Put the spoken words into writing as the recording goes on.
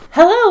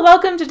Hello,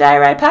 welcome to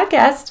Diary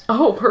Podcast.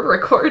 Oh, we're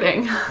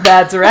recording.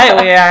 That's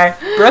right, we are.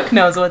 Brooke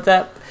knows what's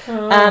up.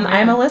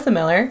 I'm Alyssa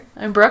Miller.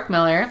 I'm Brooke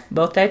Miller.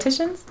 Both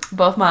dietitians.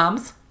 Both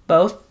moms.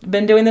 Both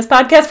been doing this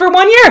podcast for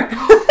 1 year.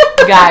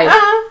 Guys.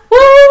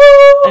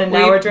 Woo! And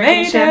now we're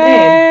drinking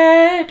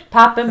champagne.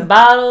 Popping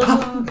bottles.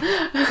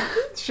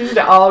 She's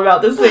all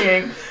about the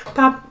singing.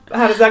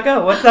 How does that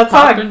go? What's that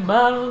song? Popping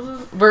bottles.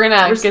 We're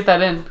gonna get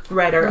that in.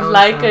 Write our own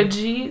Like song. a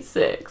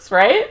G6,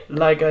 right?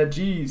 Like a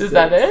G6. Is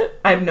that it?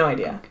 I have no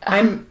idea.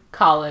 I'm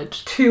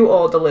college. too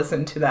old to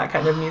listen to that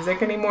kind of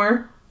music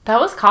anymore. That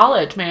was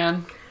college,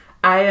 man.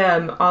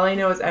 All I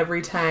know is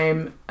every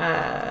time,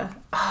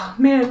 oh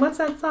man, what's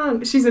that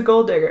song? She's a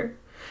gold digger.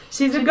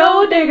 She's a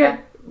gold digger.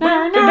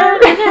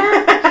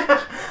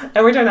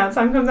 Every time that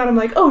song comes out, I'm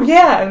like, oh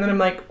yeah. And then I'm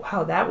like,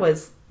 wow, that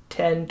was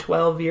 10,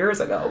 12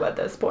 years ago at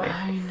this point.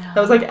 I know.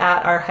 That was like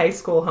at our high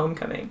school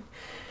homecoming.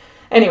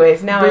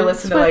 Anyways, now I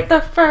listen to like...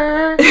 the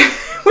fur.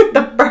 with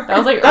the fur. That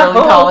was like the early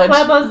whole college.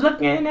 club was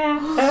looking at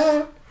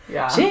her.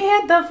 Yeah. She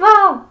hit the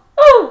floor.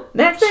 Ooh,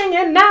 next thing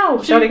you know,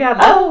 Shorty got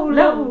low.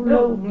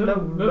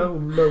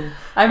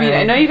 I mean,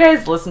 I know you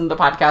guys listen to the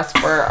podcast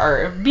for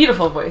our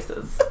beautiful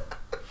voices.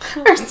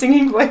 Our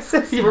singing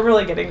voices. We're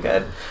really getting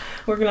good.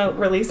 We're going to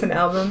release an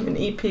album, an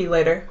EP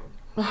later.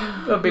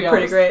 It'll be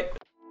pretty great.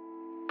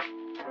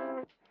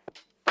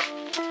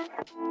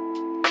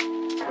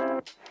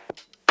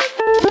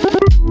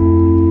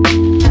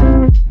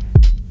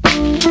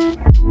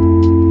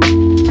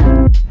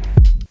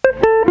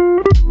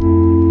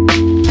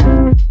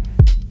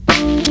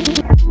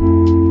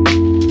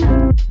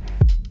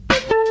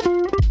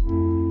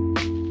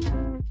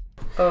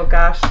 Oh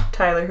gosh,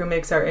 Tyler, who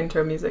makes our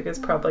intro music, is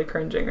probably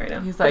cringing right now.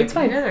 He's But like, it's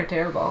fine. you guys are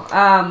terrible.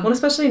 Well,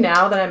 especially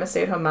now that I'm a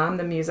stay-at-home mom,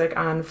 the music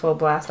on full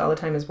blast all the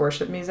time is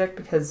worship music,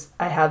 because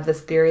I have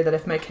this theory that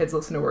if my kids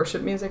listen to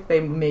worship music,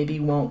 they maybe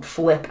won't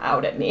flip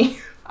out at me.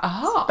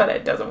 Oh. But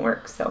it doesn't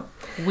work, so.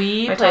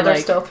 We My play toddler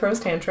like... still throws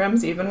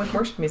tantrums, even with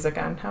worship music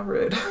on. How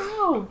rude.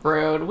 Oh,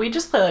 rude. We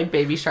just play like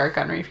Baby Shark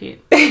on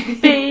repeat.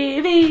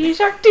 Baby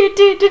Shark, do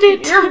do do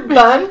do. You're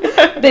fun.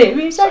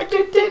 Baby shark,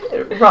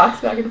 it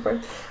rocks back and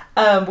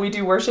forth. We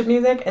do worship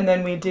music, and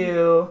then we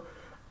do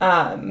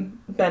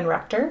Ben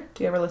Rector.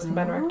 Do you ever listen to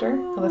Ben Rector?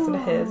 I listen to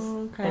his.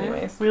 Okay.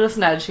 Anyways. We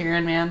listen to Ed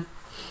Sheeran, man.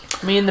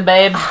 Me and the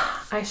babe.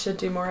 I should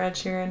do more Ed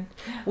Sheeran.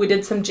 We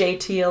did some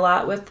JT a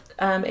lot with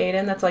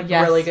Aiden. That's like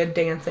Yes. really good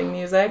dancing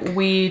music.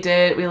 We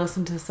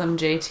listened to some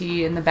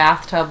JT in the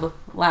bathtub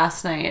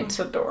last night. It's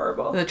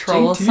adorable. The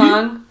Trolls JT?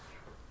 song.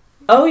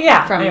 Oh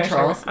yeah, From I know,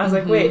 Trolls. sure. I was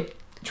like, wait,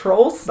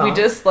 Trolls song? We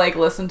just like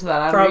listened to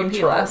that on From repeat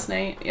Trolls. last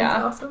night. Yeah.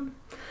 That's awesome.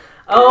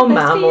 Oh,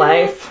 mom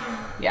life.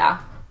 Yeah.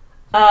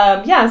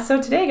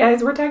 So today,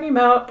 guys, we're talking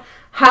about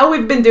how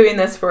we've been doing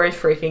this for a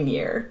freaking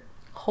year.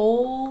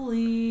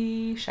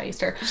 Holy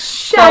shyster.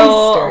 Shyster.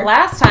 So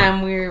last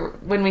time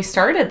when we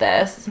started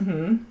this,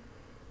 Mm-hmm.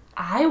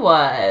 I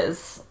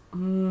was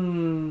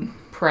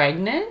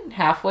pregnant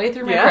halfway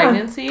through my Yeah.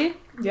 pregnancy.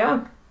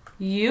 Yeah.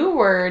 You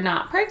were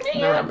not pregnant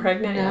yet? Not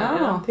pregnant yet. I No.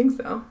 don't think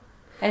so.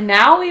 And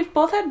now we've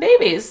both had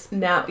babies.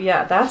 Now,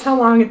 yeah, that's how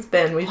long it's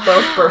been. We've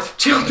both birthed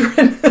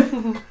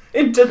children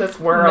into this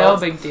world. No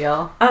big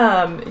deal.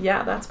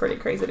 Yeah, that's pretty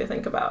crazy to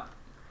think about.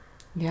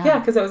 Yeah,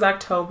 because it was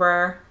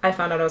October. I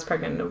found out I was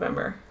pregnant in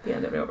November, the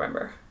end of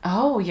November.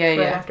 Oh, yeah, Right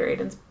yeah. after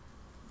Aiden's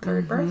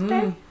third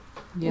birthday.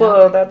 Yeah.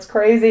 Whoa, that's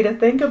crazy to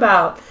think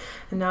about.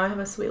 And now I have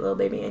a sweet little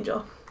baby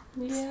angel.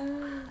 Yes.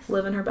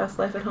 Living her best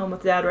life at home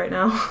with Dad right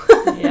now.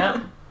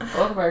 Yep.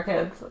 Both of our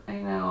kids. I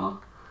know.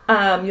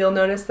 You'll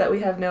notice that we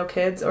have no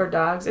kids or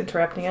dogs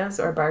interrupting us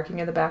or barking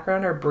in the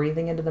background or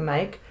breathing into the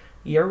mic.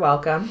 You're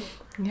welcome.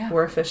 Yeah.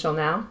 We're official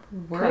now.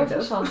 We're kind of.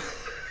 official.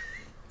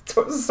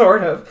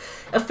 Sort of.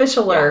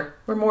 Officialer. Yeah.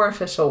 We're more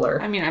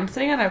officialer. I mean, I'm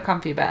sitting on a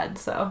comfy bed,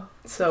 so.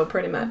 So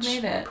pretty much.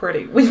 We've made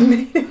it. We've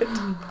made it.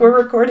 We're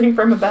recording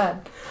from a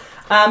bed.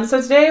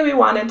 So today we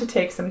wanted to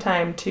take some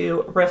time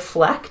to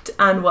reflect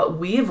on what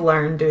we've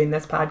learned doing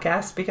this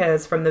podcast,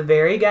 because from the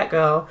very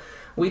get-go,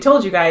 we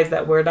told you guys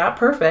that we're not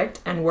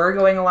perfect and we're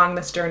going along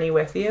this journey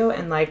with you.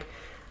 And like,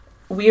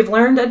 we've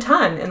learned a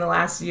ton in the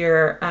last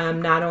year,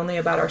 not only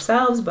about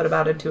ourselves, but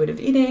about intuitive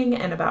eating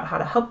and about how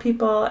to help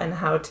people and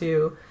how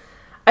to,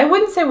 I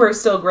wouldn't say we're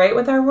still great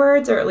with our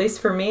words, or at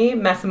least for me,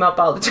 mess them up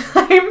all the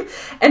time.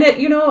 And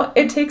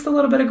it takes a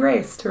little bit of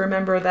grace to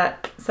remember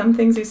that some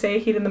things you say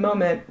heat in the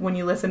moment, when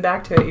you listen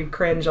back to it, you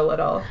cringe a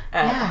little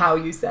at how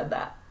you said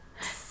that.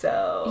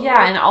 So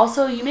Yeah, and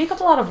also you make up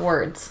a lot of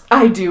words.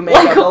 I do make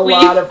Like, up a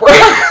lot of words.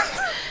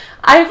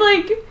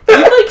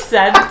 You've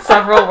said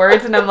several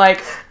words, and I'm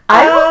like,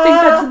 I don't think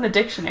that's in the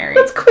dictionary.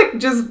 Let's quick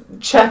just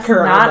check That's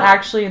her on not that.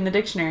 actually in the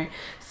dictionary.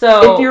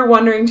 So If you're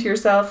wondering to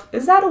yourself,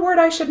 is that a word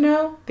I should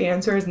know? The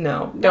answer is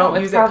no. Don't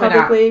it's use it probably not.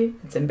 publicly.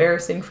 It's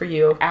embarrassing for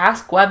you.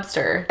 ask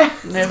Webster.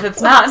 And if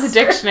it's not in the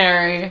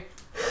dictionary,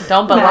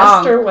 don't belong.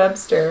 Master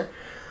Webster.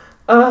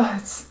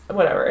 It's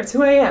whatever. It's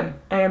who I am.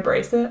 I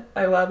embrace it.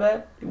 I love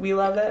it. We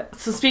love it.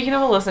 So speaking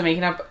of Alyssa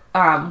making up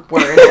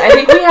words, I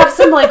think we have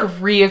some like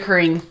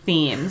reoccurring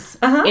themes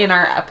in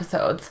our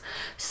episodes.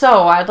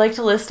 So I'd like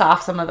to list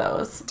off some of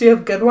those. Do you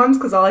have good ones?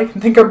 Because all I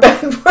can think are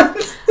bad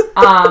ones.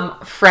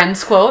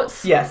 Friends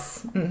quotes.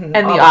 Yes. Mm-hmm.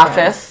 And all The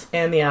Office.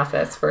 And The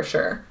Office, for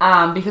sure.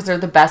 Because they're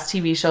the best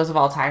TV shows of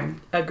all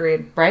time.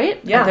 Agreed.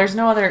 Right? Yeah. There's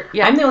no other...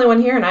 Yeah. I'm the only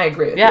one here, and I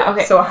agree with you.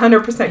 Okay. So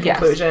 100%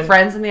 conclusion. Yes.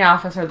 Friends and The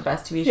Office are the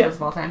best TV shows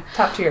of all time.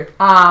 Top tier.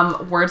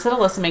 Words that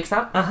Alyssa makes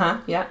up.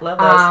 Yeah, love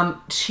those.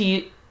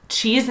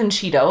 Cheese and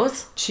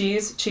Cheetos.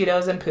 Cheese,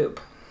 Cheetos, and poop.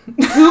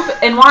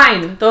 Poop and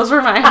wine. Those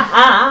were mine.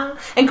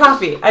 And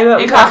coffee. I bet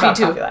we and talk coffee about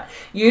too. Coffee a lot.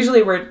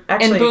 Usually we're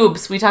actually... And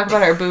boobs. We talk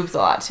about our boobs a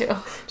lot too.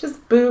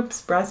 Just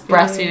boobs, breastfeeding.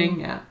 Breastfeeding,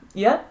 yeah.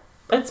 Yep.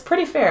 It's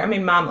pretty fair. I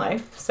mean, mom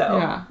life. So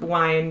yeah.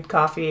 Wine,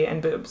 coffee,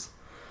 and boobs.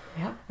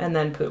 Yep. And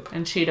then poop.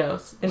 And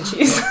Cheetos. And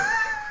cheese.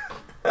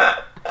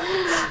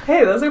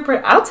 Hey, those are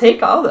pretty... I'll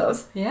take all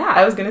those. Yeah.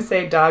 I was going to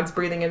say dogs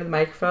breathing into the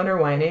microphone or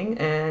whining,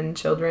 and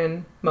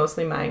children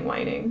mostly mine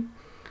whining.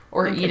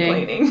 Or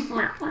eating.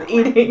 Complaining.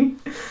 Eating.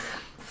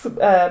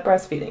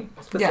 Breastfeeding,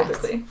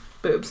 specifically. Yes.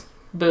 Boobs.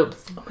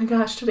 Boobs. Oh my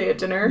gosh, today at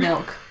dinner.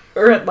 Milk.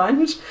 Or at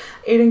lunch,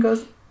 Aiden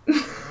goes...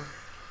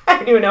 I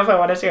don't even know if I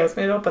want to share this.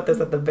 Maybe I'll put this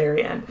at the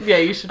very end. Yeah,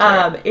 you should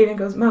try. Aiden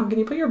goes, Mom, can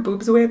you put your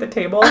boobs away at the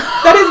table?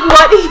 That is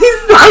what he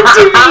said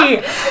to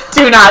me.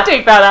 Do not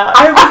take that out.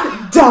 I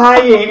was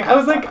dying. I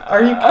was like,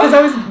 are you... Because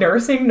I was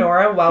nursing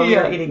Nora while we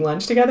were eating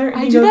lunch together. And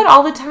I do that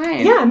all the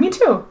time. Yeah, me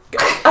too.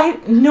 I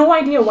had no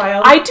idea why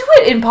I do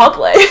it in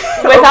public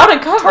without a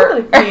cover.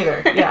 Totally. Me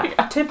either.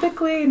 Yeah.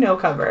 Typically, no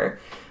cover.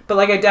 But,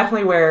 like, I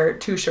definitely wear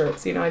 2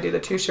 shirts. You know, I do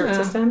the 2-shirt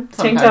system.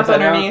 Tank top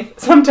underneath.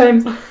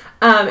 Sometimes.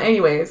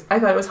 Anyways, I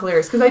thought it was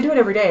hilarious because I do it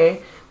every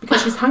day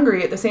because she's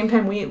hungry at the same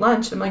time we eat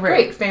lunch. I'm like,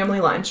 great,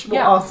 family lunch.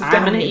 We'll all sit down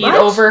I'm going to and eat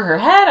over her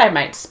head. I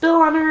might spill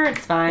on her.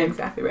 It's fine.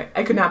 Exactly right.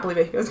 I could not believe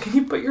it. He goes, can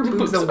you put your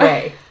boobs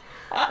away?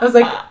 I was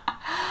like,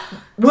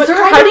 what? Sir,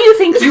 how do you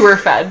think you were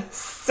fed?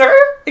 Sir?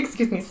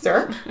 Excuse me,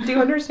 sir? Do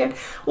you understand?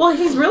 Well,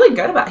 he's really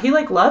good about it. He,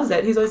 like, loves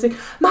it. He's always like,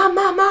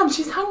 Mom,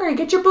 she's hungry.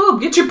 Get your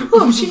boob.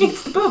 She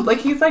needs the boob. Like,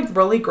 he's, like,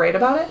 really great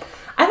about it.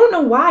 I don't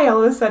know why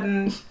all of a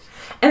sudden...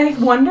 And I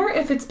wonder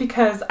if it's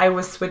because I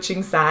was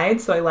switching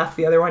sides, so I left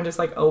the other one just,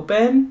 like,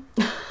 open.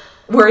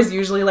 Whereas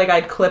usually, like,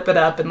 I'd clip it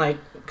up and, like,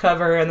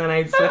 cover, and then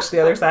I'd switch the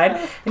other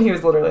side. And he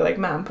was literally like,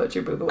 Mom, put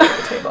your boob away at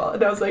the table.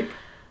 And I was like...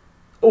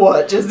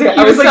 What just did?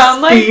 I was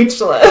like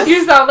speechless.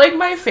 You sound like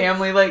my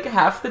family. Like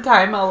half the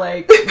time I'll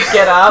like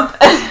get up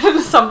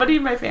and somebody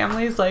in my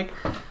family is like,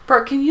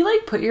 Brooke, can you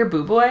like put your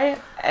boob away?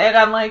 And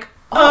I'm like,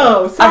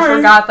 oh, sorry. I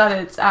forgot that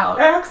it's out.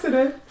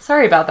 Accident.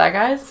 Sorry about that,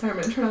 guys. Sorry,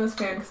 I'm gonna turn on this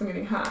fan because I'm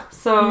getting hot.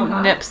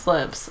 So nip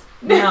slips.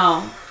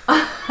 No.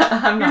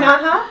 I'm not. You're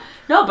not hot?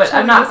 No, but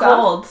I'm not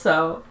cold,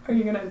 so. Are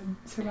you gonna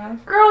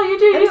survive? Girl, you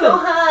do you. I'm so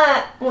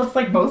hot. Well, it's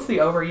like mostly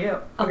over you.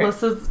 Okay.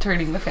 Alyssa's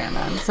turning the fan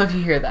on, so if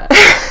you hear that.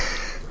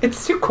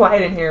 It's too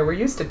quiet in here. We're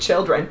used to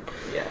children.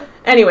 Yeah.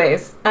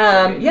 Anyways,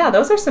 yeah,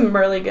 those are some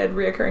really good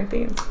reoccurring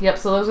themes. Yep,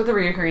 so those are the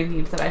reoccurring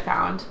themes that I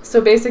found. So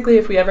basically,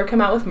 if we ever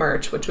come out with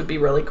merch, which would be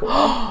really cool.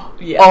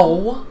 Yeah.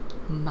 Oh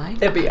my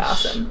gosh. It'd be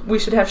awesome. We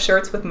should have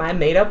shirts with my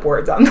made-up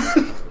words on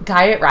them.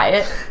 Diet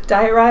Riot.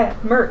 Diet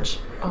Riot. Merch.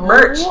 Oh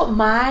merch.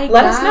 My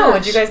Let us know.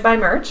 Would you guys buy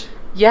merch?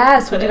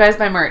 Yes, would you guys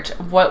buy merch?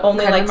 What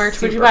only kind like of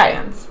merch would you buy?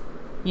 Fans.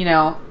 You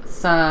know,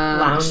 some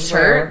lounge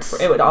shirts.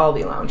 It would all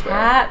be loungewear.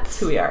 Hats. That's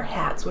who we are.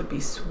 Hats would be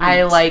sweet.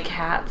 I like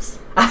hats.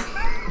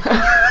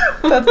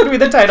 That's going to be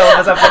the title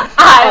of this episode.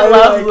 I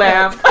love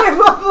lamb. I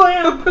love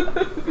lamb.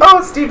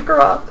 Oh, Steve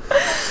Carell.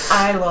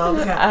 I love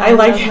hats. I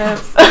like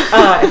hats.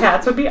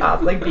 Hats would be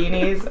awesome. Like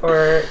beanies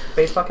or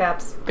baseball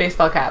caps.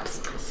 Baseball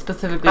caps.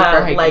 Specifically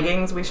for hiking.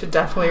 Leggings. We should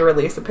definitely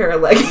release a pair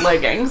of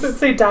leggings. Let's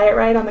say Diet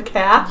Right on the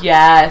calf.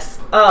 Yes.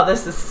 Oh,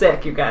 this is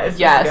sick, you guys.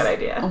 Yes. This is a good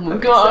idea. Oh my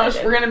gosh,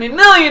 we're going to be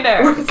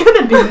millionaires. We're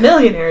going to be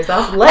millionaires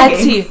off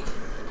leggings. Etsy.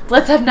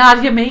 Let's have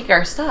Nadia make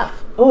our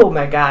stuff. Oh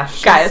my gosh.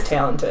 She's guys,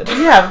 talented.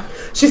 Yeah.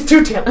 She's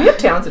too talented. We have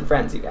talented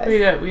friends, you guys.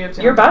 We have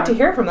talented You're about to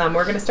hear from them.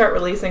 We're going to start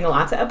releasing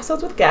lots of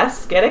episodes with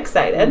guests. Get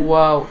excited.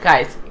 Whoa,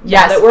 guys.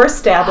 Yes. Now that we're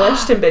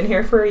established and been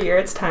here for a year,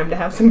 it's time to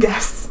have some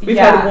guests. We've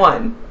had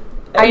one.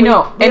 I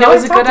know. And it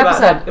was a good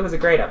episode. It was a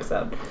great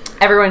episode.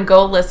 Everyone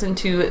go listen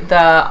to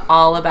the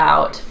All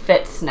About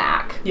Fit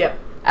Snack. Yep.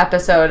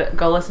 Episode.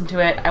 Go listen to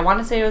it. I want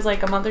to say it was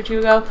like a month or two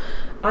ago.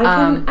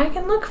 I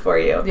can look for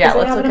you. Yeah,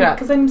 let's look it up.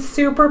 Because I'm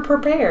super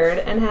prepared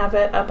and have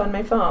it up on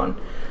my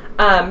phone.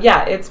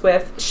 Yeah, it's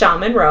with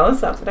Shaman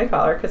Rose. That's what I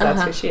call her because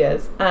that's who she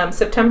is.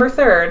 September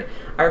 3rd,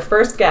 our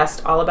first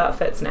guest, All About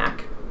Fit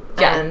Snack.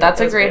 Yeah, and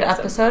that's a great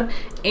episode.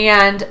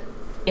 And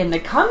in the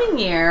coming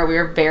year, we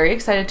are very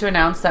excited to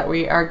announce that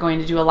we are going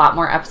to do a lot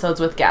more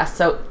episodes with guests.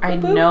 So I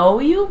know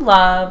you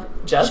love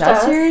just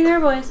hearing their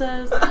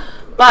voices.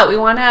 But we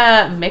want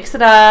to mix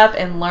it up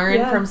and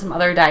learn from some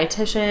other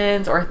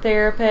dietitians or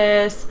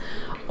therapists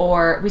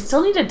or we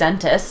still need a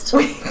dentist.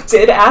 We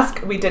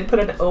did put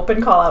an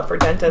open call out for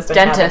dentist and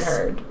haven't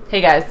heard. Hey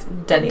guys,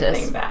 dentist.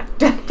 Anything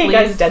back. Hey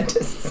guys,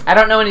 dentists. I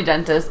don't know any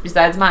dentists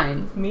besides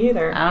mine. Me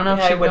either. I don't know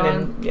if I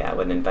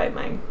wouldn't invite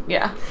mine.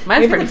 Yeah.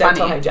 Mine's pretty funny.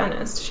 Dental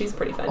hygienist. She's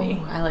pretty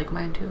funny. Oh, I like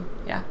mine too.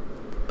 Yeah.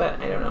 But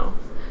I don't know.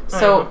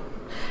 So,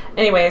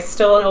 anyways,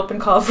 still an open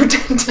call for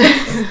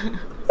dentists.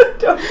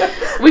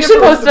 We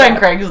should post it on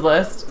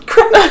Craigslist.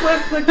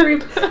 Craigslist, the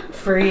creep.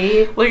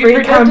 Free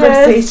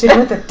conversation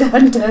with a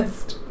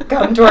dentist.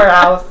 Come to our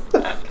house.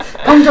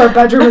 Come to our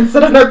bedroom and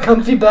sit on our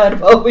comfy bed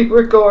while we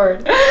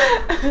record.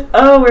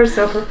 Oh, we're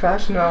so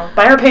professional.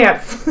 Buy our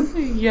pants.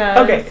 Yes.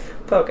 Okay,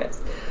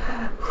 focus.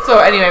 So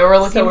anyway, we're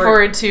looking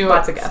forward to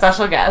lots of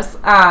special guests.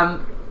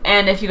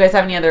 And if you guys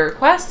have any other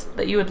requests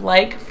that you would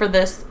like for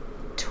this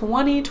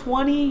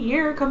 2020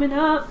 year coming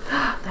up.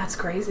 That's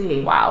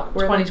crazy. Wow.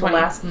 We're in the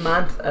last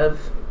month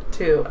of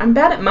 2. I'm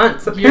bad at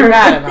months, apparently. You're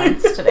bad at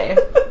months today.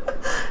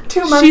 2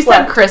 months She left.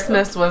 said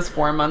Christmas was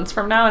 4 months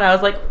from now, and I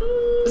was like,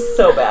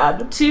 so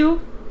bad. 2.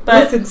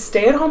 But listen,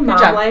 stay-at-home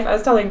mom life. I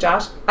was telling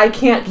Josh, I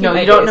can't keep No,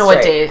 my you don't know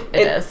what straight. day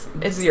it is.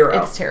 It's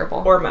 0. It's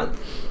terrible. Or month.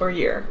 Or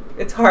year.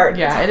 It's hard.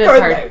 Yeah, it's it is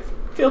hard. Life.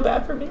 Feel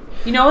bad for me.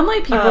 You know when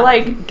like people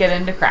like get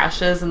into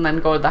crashes and then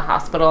go to the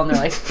hospital and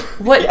they're like,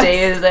 what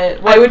day is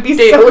it? What I would be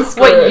so screwed.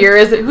 What year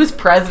is it? Who's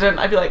president?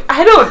 I'd be like,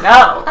 I don't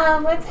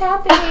know. What's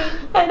happening?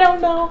 I don't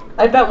know.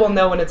 I bet we'll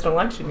know when it's an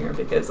election year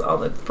because all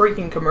the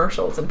freaking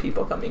commercials and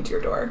people coming to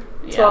your door.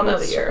 So I'll know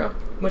the year,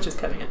 which is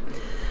coming up.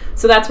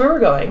 So that's where we're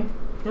going.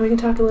 Now we can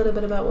talk a little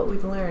bit about what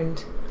we've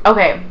learned.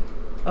 Okay.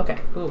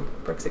 Ooh,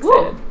 Brooke's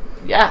excited. Ooh.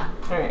 Yeah.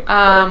 All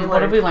right.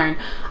 What have we learned?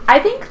 I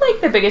think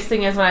like the biggest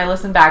thing is when I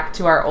listen back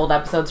to our old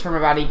episodes from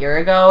about a year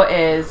ago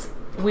is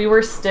we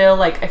were still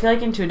like, I feel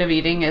like intuitive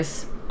eating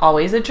is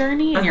always a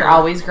journey and you're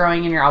always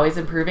growing and you're always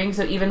improving.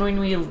 So even when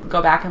we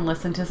go back and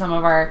listen to some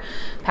of our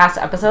past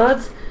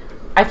episodes,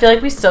 I feel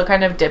like we still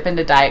kind of dip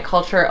into diet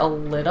culture a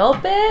little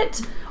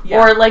bit. Yeah.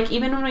 Or like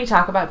even when we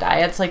talk about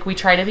diets, like we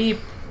try to be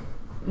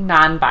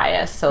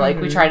non-biased. So like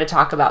we try to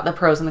talk about the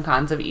pros and the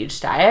cons of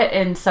each diet.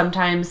 And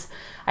sometimes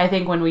I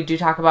think when we do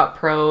talk about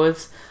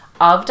pros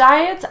of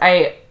diets,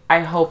 I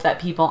hope that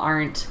people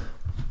aren't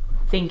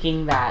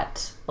thinking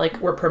that like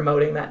we're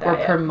promoting that diet.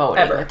 We're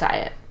promoting the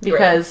diet.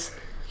 Because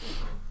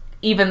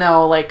even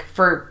though like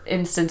for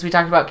instance we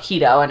talked about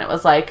keto and it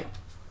was like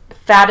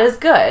fat is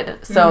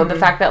good. So the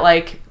fact that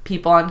like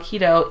people on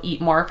keto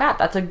eat more fat,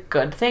 that's a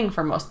good thing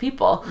for most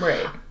people.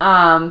 Right.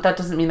 That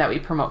doesn't mean that we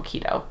promote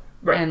keto.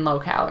 Right. And low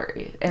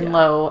calorie and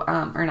low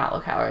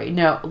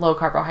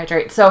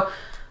carbohydrate. So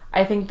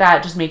I think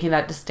that just making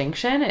that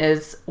distinction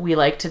is we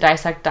like to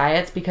dissect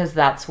diets because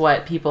that's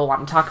what people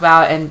want to talk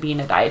about, and being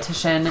a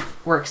dietitian,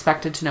 we're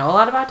expected to know a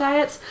lot about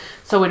diets.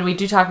 So when we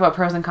do talk about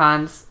pros and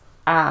cons,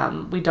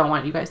 we don't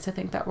want you guys to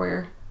think that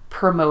we're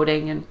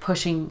promoting and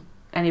pushing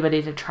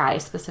anybody to try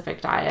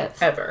specific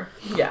diets. Ever.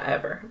 Yeah,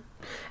 ever.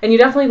 And you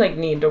definitely like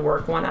need to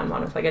work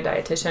one-on-one with like a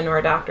dietitian or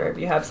a doctor if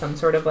you have some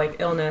sort of like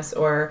illness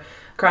or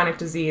chronic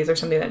disease or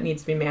something that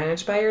needs to be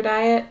managed by your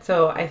diet.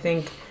 So I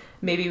think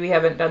maybe we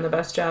haven't done the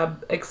best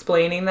job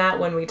explaining that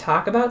when we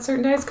talk about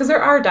certain diets, because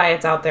there are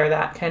diets out there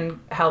that can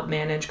help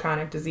manage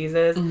chronic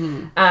diseases.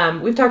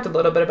 We've talked a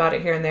little bit about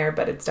it here and there,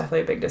 but it's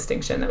definitely a big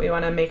distinction that we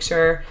want to make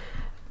sure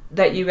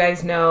that you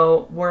guys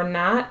know we're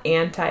not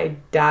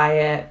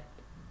anti-diet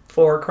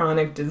for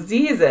chronic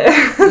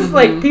diseases.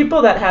 Like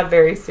people that have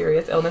very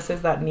serious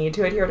illnesses that need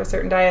to adhere to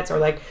certain diets, or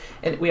like,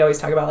 and we always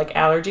talk about like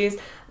allergies,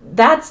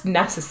 that's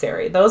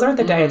necessary. Those aren't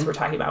the diets we're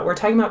talking about. We're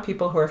talking about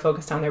people who are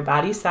focused on their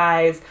body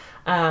size,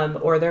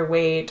 or their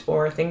weight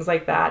or things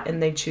like that,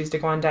 and they choose to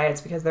go on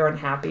diets because they're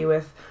unhappy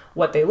with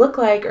what they look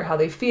like or how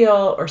they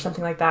feel or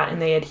something like that, and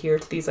they adhere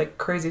to these like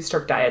crazy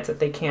strict diets that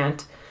they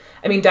can't.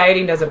 I mean,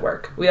 dieting doesn't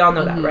work. We all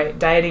know that, right?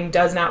 Dieting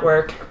does not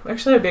work.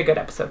 Actually, it'd be a good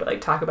episode to like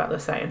talk about the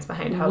science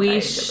behind how dieting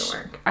doesn't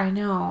work. I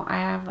know. I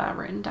have that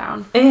written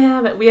down.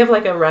 Yeah, but we have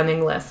like a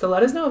running list. So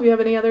let us know if you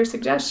have any other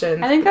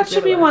suggestions. I think that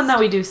should be one that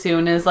we do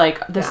soon, is like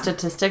the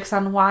statistics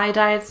on why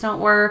diets don't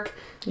work.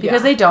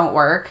 Because they don't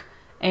work.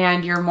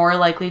 And you're more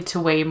likely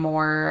to weigh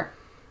more,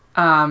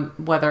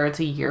 whether it's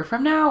a year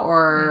from now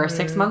or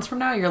 6 months from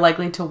now, you're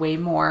likely to weigh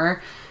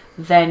more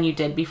than you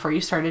did before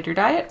you started your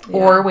diet,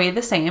 or weigh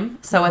the same.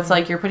 So it's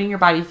like you're putting your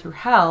body through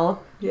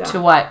hell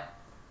to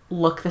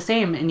look the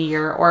same in a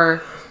year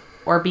or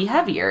be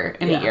heavier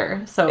in a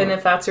year. So, and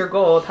if that's your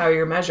goal of how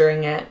you're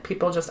measuring it,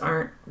 people just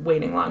aren't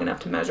waiting long enough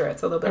to measure it.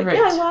 So they'll be like,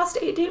 I lost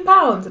 18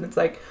 pounds. And it's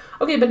like,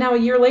 okay, but now a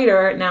year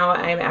later, now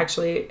I'm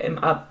actually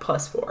up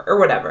 +4 or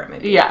whatever it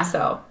might be. Yeah.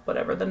 So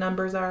whatever the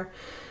numbers are.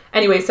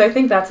 Anyway, so I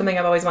think that's something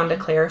I've always wanted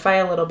to clarify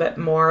a little bit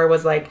more,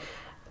 was like,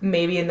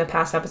 maybe in the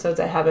past episodes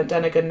I haven't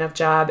done a good enough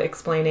job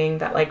explaining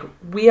that like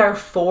we are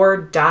for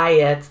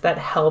diets that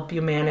help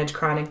you manage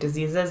chronic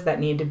diseases that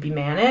need to be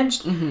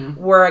managed.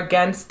 We're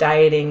against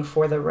dieting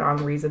for the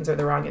wrong reasons or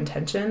the wrong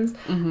intentions.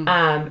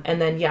 And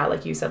then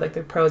like you said, like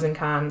the pros and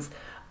cons.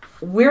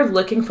 we're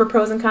looking for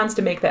pros and cons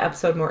to make the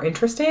episode more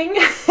interesting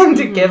and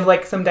to give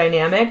like some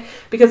dynamic,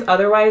 because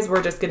otherwise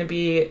we're just going to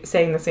be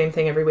saying the same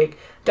thing every week.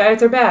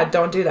 Diets are bad,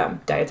 don't do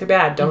them. Diets are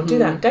bad, don't do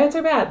them. Diets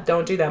are bad,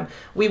 don't do them.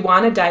 We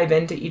want to dive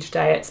into each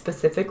diet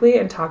specifically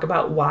and talk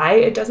about why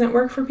it doesn't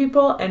work for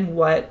people and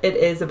what it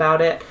is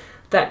about it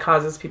that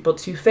causes people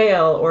to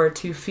fail or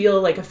to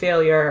feel like a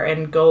failure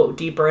and go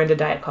deeper into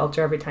diet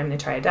culture every time they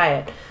try a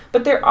diet.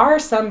 But there are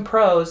some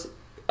pros.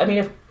 I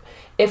mean,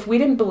 if we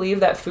didn't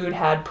believe that food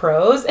had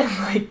pros and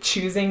like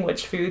choosing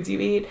which foods you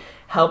eat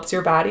helps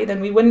your body,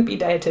 then we wouldn't be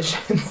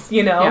dietitians,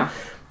 you know? Yeah.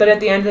 But at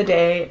the end of the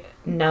day,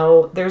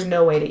 no, there's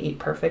no way to eat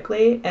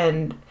perfectly.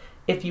 And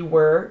if you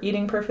were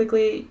eating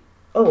perfectly,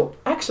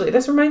 actually,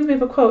 this reminds me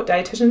of a quote.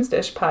 Dietitian's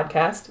Dish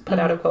podcast put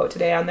out a quote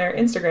today on their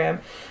Instagram,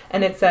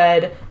 and it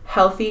said,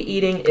 healthy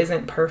eating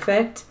isn't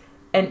perfect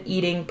and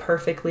eating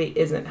perfectly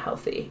isn't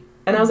healthy.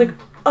 And I was like,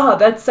 oh,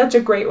 that's such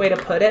a great way to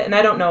put it. And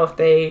I don't know if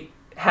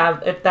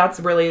that's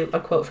really a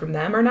quote from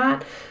them or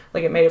not.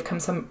 Like, it may have come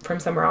from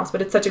somewhere else,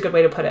 but it's such a good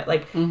way to put it.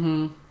 Like,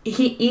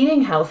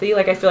 eating healthy,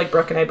 like, I feel like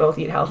Brooke and I both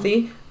eat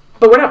healthy,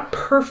 but we're not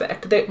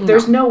perfect.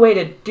 There's no way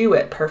to do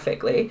it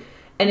perfectly.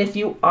 And if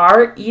you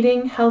are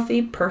eating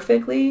healthy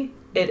perfectly,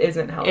 it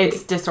isn't healthy.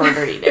 It's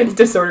disordered eating. It's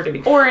disordered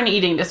eating. Or an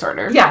eating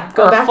disorder. Yeah,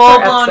 go back to our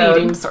episode. Full-blown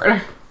eating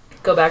disorder.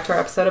 Go back to our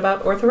episode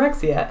about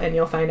orthorexia, and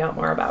you'll find out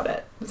more about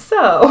it.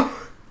 So,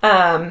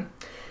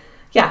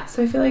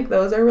 so I feel like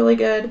those are really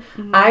good.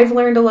 I've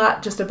learned a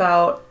lot just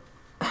about,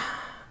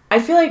 I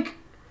feel like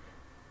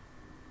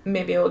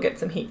maybe I will get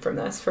some heat from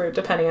this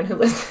depending on who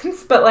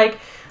listens, but like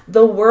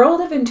the world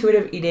of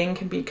intuitive eating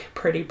can be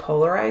pretty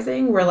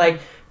polarizing, where like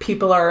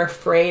people are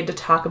afraid to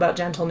talk about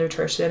gentle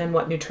nutrition and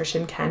what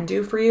nutrition can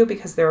do for you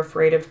because they're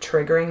afraid of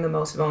triggering the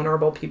most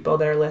vulnerable people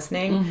that are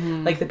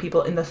listening, like the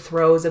people in the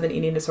throes of an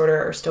eating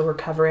disorder or still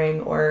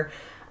recovering or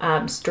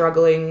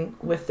struggling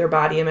with their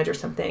body image or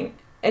something.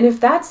 And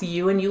if that's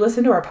you and you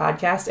listen to our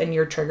podcast and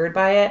you're triggered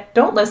by it,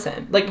 don't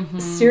listen. Like,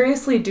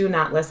 seriously, do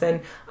not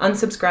listen.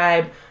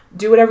 Unsubscribe.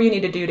 Do whatever you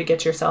need to do to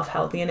get yourself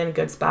healthy and in a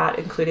good spot,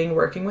 including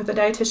working with a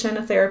dietitian,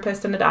 a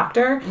therapist, and a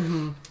doctor.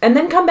 And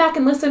then come back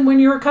and listen when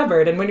you're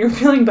recovered and when you're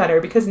feeling better,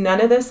 because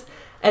none of this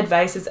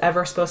advice is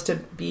ever supposed to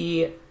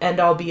be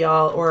end-all,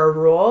 be-all, or a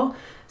rule.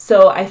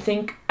 So I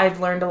think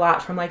I've learned a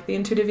lot from, like, the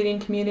intuitive eating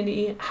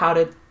community, how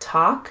to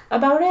talk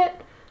about it.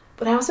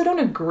 But I also don't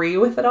agree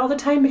with it all the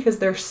time because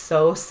they're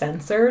so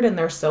censored and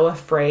they're so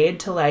afraid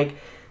to, like,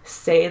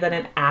 say that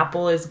an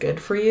apple is good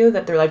for you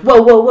that they're like,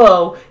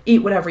 whoa,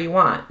 eat whatever you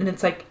want. And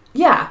it's like,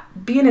 yeah,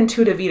 be an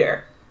intuitive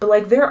eater. But,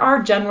 like, there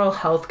are general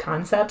health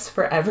concepts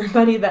for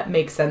everybody that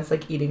make sense,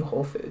 like eating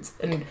whole foods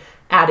and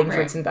adding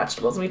fruits and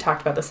vegetables. And we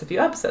talked about this a few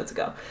episodes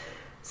ago.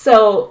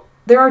 So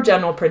there are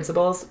general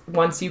principles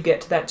once you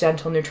get to that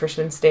gentle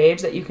nutrition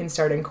stage that you can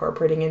start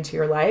incorporating into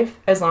your life,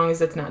 as long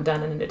as it's not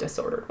done in a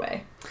disordered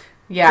way.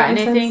 Yeah, and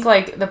I think,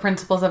 like, the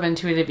principles of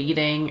intuitive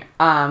eating,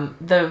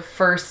 the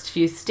first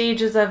few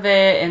stages of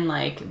it and,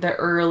 like, the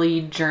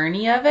early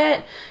journey of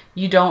it,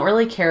 you don't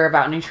really care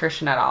about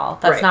nutrition at all.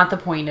 That's not the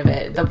point of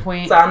it. The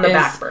point it's on the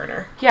back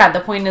burner. Yeah,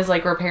 the point is,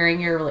 like, repairing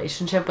your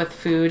relationship with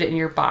food and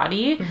your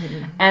body.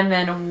 And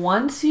then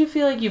once you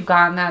feel like you've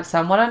gotten that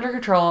somewhat under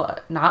control,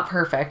 not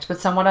perfect,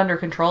 but somewhat under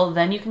control,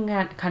 then you can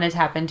kind of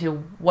tap into,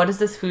 what is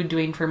this food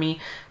doing for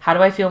me? How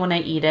do I feel when I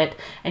eat it?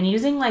 And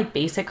using, like,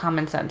 basic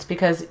common sense,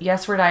 because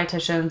yes, we're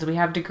dietitians, we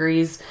have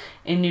degrees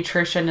in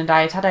nutrition and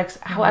dietetics.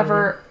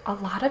 However, a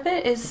lot of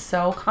it is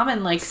so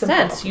common, like,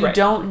 sense. You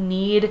don't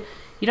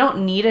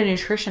need a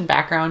nutrition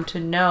background to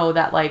know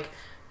that, like,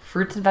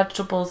 fruits and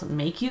vegetables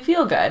make you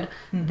feel good.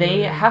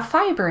 They have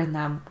fiber in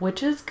them,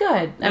 which is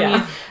good. I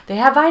mean, they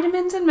have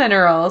vitamins and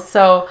minerals.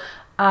 So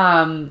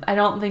I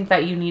don't think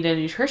that you need a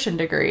nutrition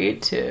degree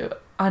to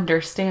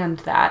understand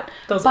that.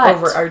 Those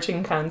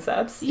overarching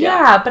concepts.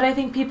 Yeah, but I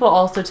think people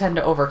also tend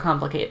to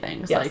overcomplicate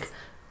things. Like,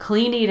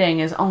 clean eating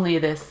is only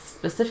this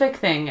specific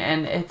thing,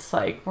 and it's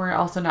like, we're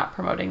also not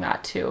promoting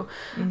that too.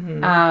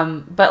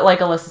 But like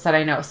Alyssa said,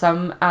 I know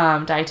some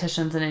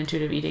dietitians and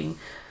intuitive eating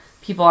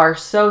people are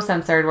so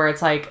censored where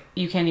it's like,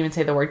 you can't even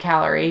say the word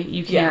calorie.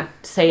 You can't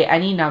say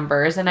any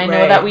numbers. And I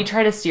know that we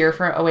try to steer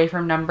away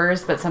from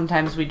numbers, but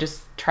sometimes we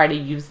just try to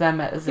use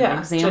them as an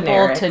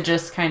example to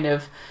just kind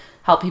of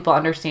help people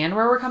understand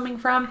where we're coming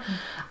from.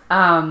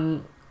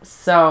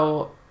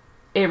 So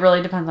it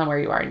really depends on where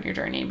you are in your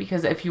journey,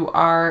 because if you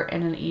are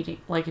in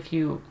if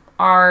you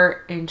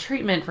are in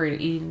treatment for an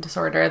eating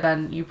disorder,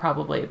 then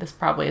this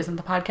probably isn't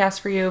the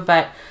podcast for you.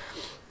 But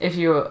if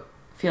you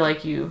feel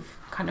like you've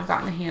kind of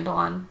gotten a handle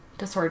on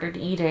disordered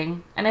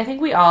eating, and I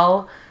think we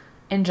all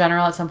in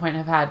general at some point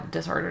have had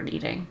disordered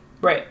eating.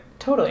 Right.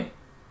 Totally.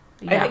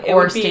 Yeah.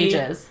 Or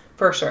stages.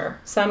 For sure.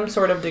 Some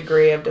sort of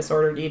degree of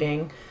disordered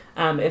eating,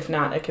 if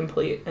not a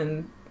complete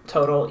and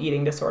total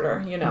eating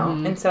disorder, you know?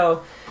 And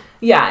so,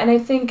 yeah, and I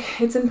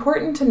think it's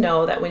important to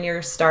know that when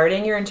you're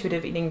starting your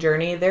intuitive eating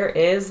journey, there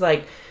is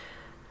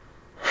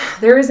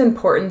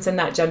importance in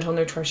that gentle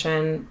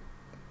nutrition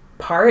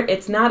part.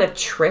 It's not a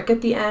trick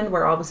at the end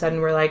where all of a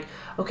sudden we're like,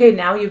 okay,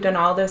 now you've done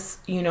all this,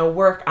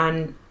 work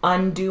on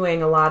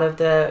undoing a lot of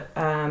the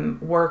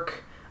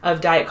work of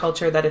diet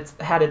culture that it's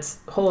had its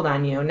hold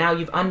on you. Now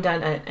you've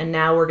undone it, and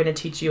now we're going to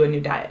teach you a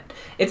new diet.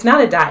 It's not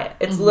a diet.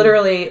 It's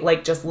literally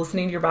like just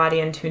listening to your body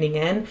and tuning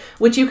in,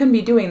 which you can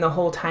be doing the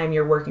whole time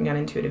you're working on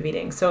intuitive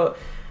eating. So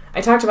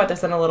I talked about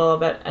this in a little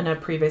bit in a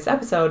previous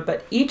episode,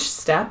 but each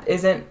step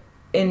isn't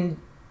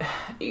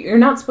you're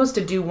not supposed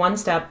to do one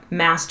step,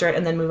 master it,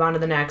 and then move on to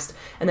the next,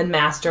 and then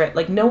master it.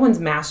 Like, no one's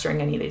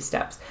mastering any of these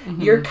steps.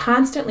 You're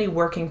constantly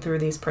working through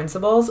these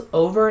principles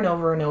over and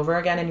over and over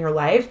again in your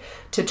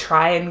life to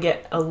try and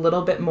get a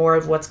little bit more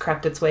of what's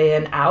crept its way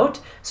in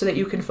out so that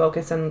you can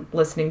focus on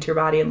listening to your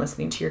body and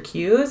listening to your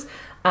cues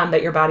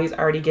that your body's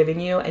already giving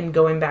you, and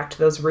going back to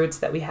those roots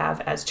that we have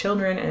as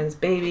children and as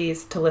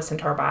babies to listen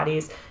to our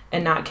bodies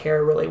and not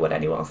care really what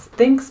anyone else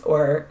thinks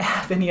or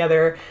have any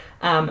other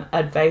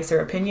advice or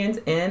opinions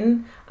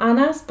on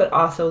us, but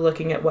also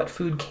looking at what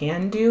food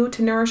can do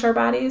to nourish our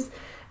bodies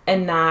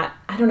and not,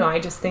 I don't know, I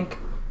just think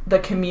the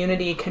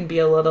community can be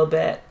a little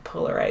bit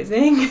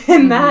polarizing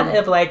in that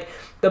of like,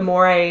 the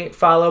more I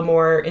follow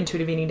more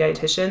intuitive eating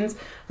dietitians,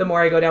 the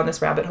more I go down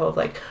this rabbit hole of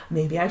like,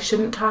 maybe I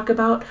shouldn't talk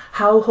about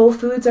how whole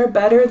foods are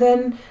better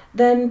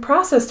than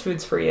processed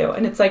foods for you.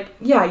 And it's like,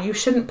 yeah, you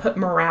shouldn't put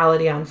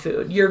morality on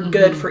food. You're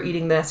good for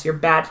eating this, you're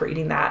bad for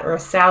eating that, or a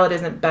salad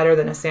isn't better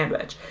than a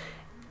sandwich.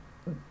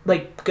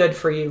 Like, good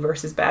for you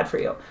versus bad for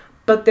you.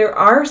 But there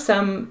are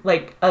some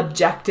like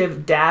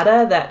objective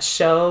data that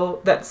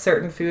show that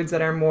certain foods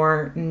that are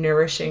more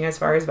nourishing as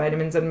far as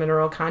vitamins and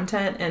mineral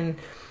content and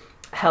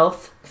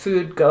health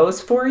food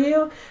goes for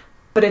you,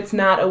 but it's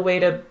not a way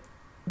to,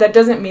 that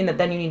doesn't mean that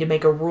then you need to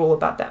make a rule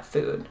about that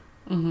food.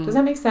 Does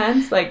that make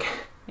sense? Like,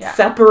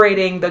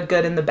 separating the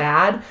good and the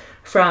bad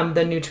from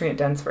the nutrient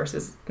dense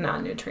versus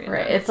non-nutrient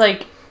dense. Right. It's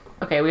like,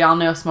 okay, we all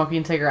know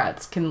smoking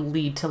cigarettes can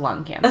lead to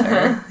lung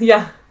cancer.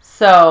 Yeah.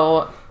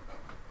 So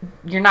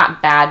you're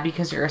not bad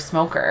because you're a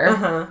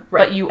smoker,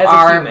 right. But you as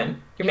are a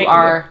human. You're making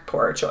a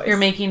poor choice. You're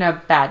making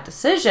a bad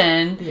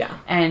decision,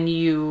 and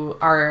you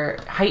are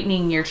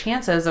heightening your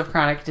chances of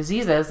chronic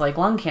diseases like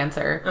lung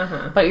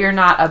cancer, but you're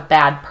not a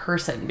bad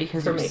person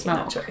because you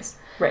smoke. That choice.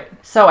 Right.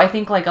 So I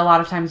think like a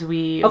lot of times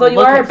although you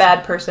are a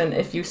bad person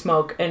if you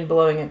smoke and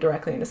blowing it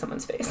directly into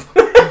someone's face.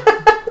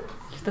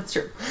 That's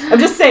true. I'm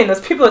just saying, those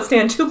people that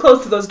stand too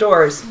close to those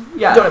doors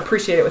don't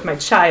appreciate it with my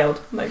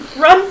child. I'm like,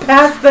 run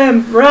past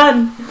them,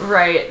 run.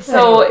 Right.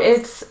 So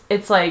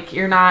it's like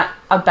you're not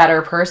a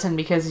better person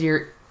because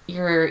you're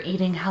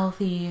eating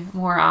healthy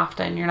more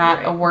often. You're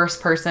not a worse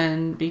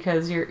person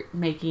because you're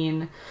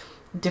making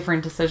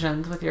different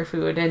decisions with your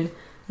food. And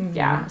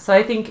so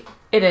I think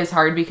it is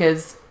hard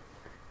because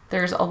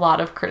there's a lot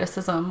of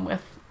criticism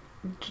with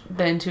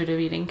the intuitive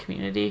eating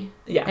community.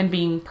 Yeah. And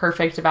being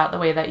perfect about the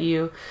way that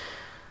you...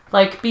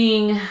 Like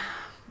being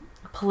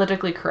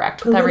politically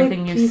correct with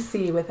everything you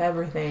PC with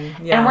everything.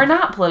 Yeah. And we're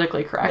not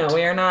politically correct. No,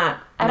 we are not.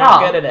 At not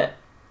all. Good at it.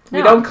 No.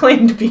 We don't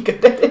claim to be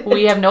good at it.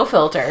 We have no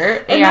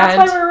filter. And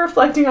that's why we're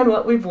reflecting on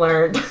what we've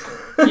learned.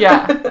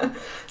 Yeah.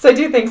 So I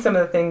do think some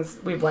of the things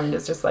we've learned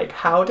is just like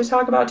how to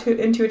talk about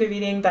intuitive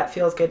eating that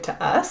feels good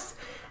to us,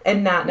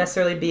 and not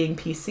necessarily being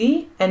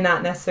PC, and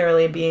not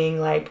necessarily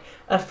being like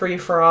a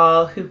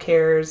free-for-all, who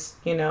cares,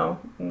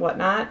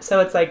 whatnot.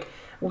 So it's like,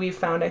 we've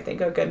found, I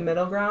think, a good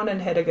middle ground and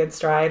hit a good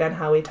stride on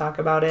how we talk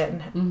about it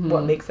and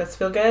what makes us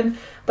feel good.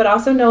 But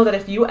also know that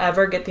if you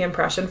ever get the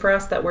impression for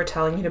us that we're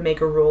telling you to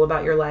make a rule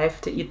about your life,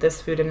 to eat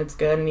this food and it's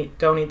good, and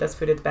don't eat this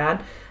food, it's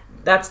bad,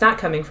 that's not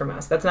coming from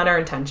us. That's not our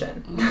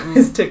intention,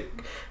 is to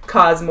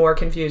cause more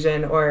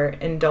confusion or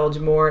indulge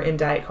more in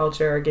diet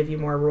culture or give you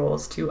more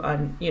rules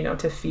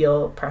to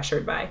feel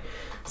pressured by.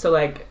 So,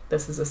 like,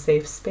 this is a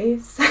safe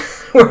space.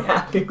 We're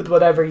happy with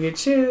whatever you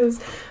choose.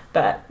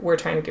 But we're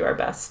trying to do our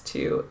best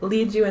to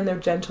lead you in the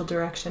gentle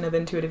direction of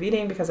intuitive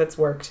eating because it's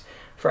worked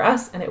for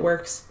us and it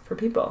works for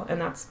people.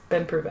 And that's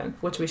been proven,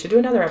 which we should do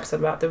another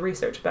episode about the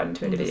research about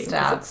intuitive eating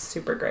because it's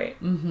super great.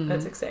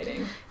 That's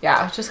exciting.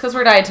 Yeah, just because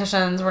we're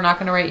dietitians, we're not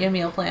going to write you a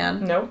meal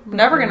plan. Nope. I'm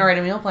never going to write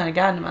a meal plan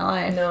again in my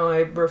life. No, I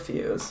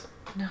refuse.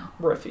 No.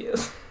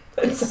 Refuse.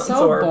 It's so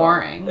horrible.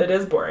 Boring. It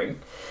is boring.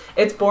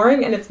 It's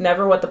boring, and it's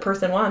never what the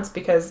person wants,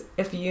 because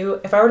if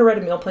I were to write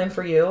a meal plan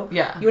for you,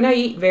 you and I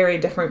eat very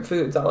different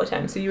foods all the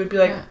time. So you would be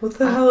like, what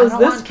the hell is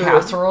this food?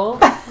 Casserole.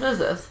 What is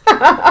this?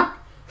 I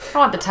don't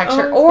want the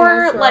texture.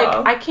 Or, like,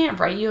 I can't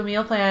write you a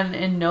meal plan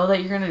and know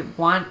that you're going to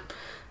want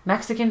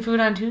Mexican food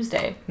on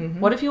Tuesday.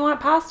 What if you want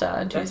pasta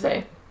on Tuesday?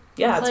 Right.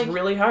 Yeah, it's like,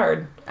 really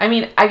hard. I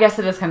mean, I guess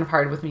it is kind of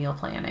hard with meal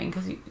planning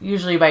because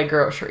usually you buy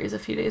groceries a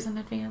few days in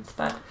advance.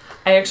 But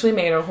I actually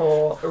made a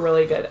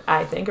really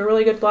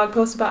good blog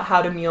post about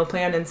how to meal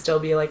plan and still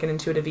be like an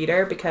intuitive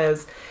eater,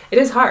 because it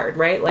is hard,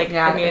 right? Like,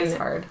 it is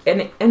hard.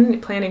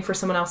 And planning for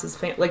someone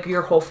else's like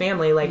your whole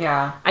family. Like,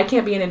 I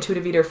can't be an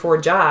intuitive eater for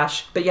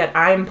Josh, but yet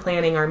I'm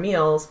planning our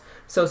meals.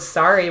 So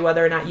sorry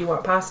whether or not you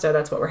want pasta,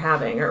 that's what we're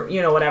having, or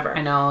whatever.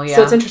 I know, yeah.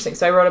 So it's interesting.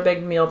 So I wrote a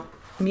big meal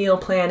meal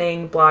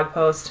planning blog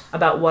post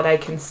about what I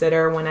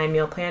consider when I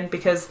meal plan,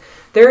 because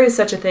there is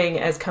such a thing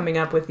as coming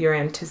up with your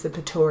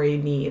anticipatory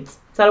needs.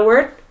 Is that a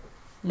word?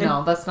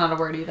 No, that's not a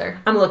word either.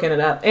 I'm looking it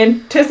up.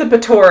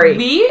 Anticipatory.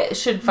 We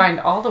should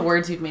find all the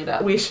words you've made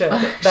up. We should.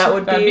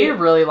 That'd be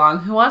really long.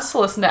 Who wants to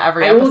listen to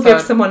every I episode? will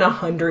give someone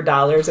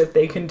 $100 if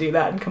they can do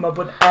that and come up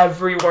with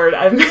every word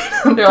I've made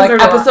up. They're like,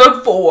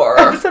 episode 4.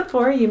 Episode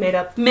 4, you made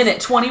up. Minute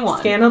 21.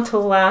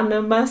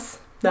 Scandalous.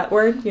 That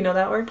word? You know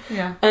that word?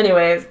 Yeah.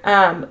 Anyways,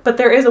 but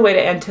there is a way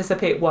to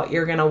anticipate what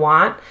you're going to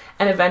want.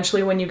 And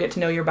eventually when you get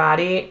to know your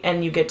body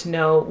and you get to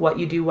know what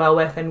you do well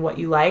with and what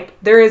you like,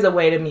 there is a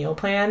way to meal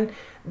plan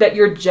that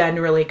you're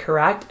generally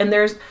correct. And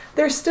there's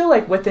still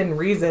like within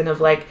reason of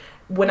like,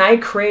 when I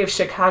crave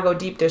Chicago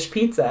deep dish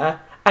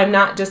pizza, I'm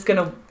not just going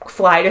to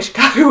fly to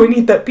Chicago and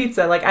eat that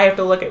pizza. Like, I have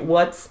to look at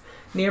what's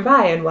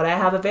nearby and what I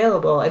have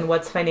available and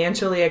what's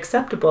financially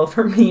acceptable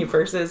for me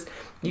versus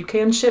you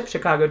can ship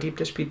Chicago deep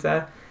dish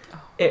pizza.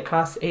 It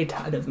costs a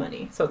ton of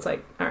money. So it's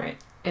like, all right.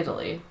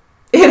 Italy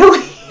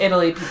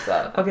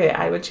pizza. Okay,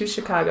 I would choose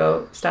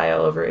Chicago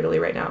style over Italy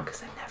right now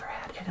because I've never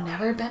had Italy.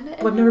 Never been to Italy?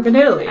 Well, I've never been to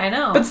Italy. I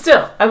know. But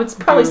still, I would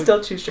probably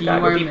still choose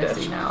Chicago deep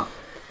dish. Out.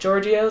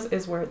 Giorgio's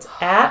is where it's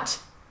at.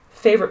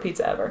 Favorite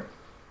pizza ever.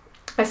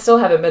 I still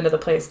haven't been to the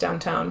place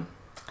downtown.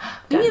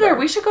 Me neither.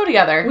 We should go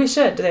together. We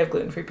should. Do they have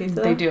gluten-free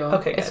pizza? They do.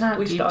 Okay, it's good. not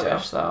we deep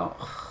dish, though.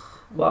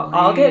 Well,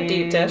 I'll get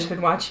deep dish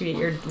and watch you eat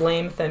your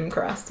lame thin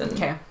crust.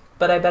 Okay.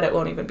 But I bet it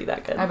won't even be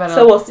that good.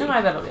 So we'll see. No,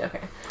 I bet it'll be okay.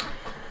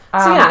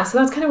 So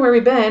that's kind of where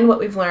we've been, what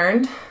we've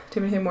learned. Do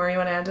you have anything more you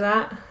want to add to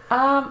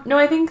that? No,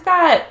 I think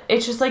that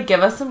it's just like,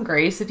 give us some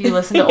grace if you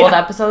listen to old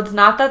episodes.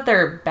 Not that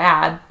they're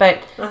bad,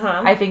 but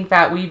I think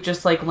that we've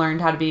just like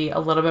learned how to be a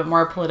little bit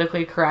more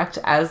politically correct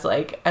as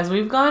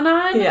we've gone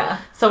on.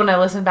 Yeah. So when I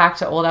listen back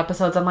to old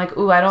episodes, I'm like,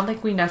 ooh, I don't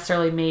think we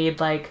necessarily made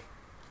like,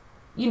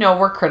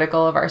 we're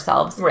critical of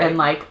ourselves. Right. And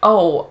like,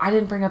 oh, I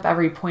didn't bring up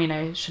every point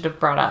I should have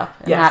brought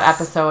up in that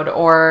episode.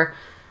 Or,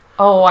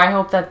 oh, I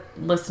hope that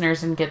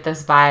listeners didn't get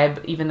this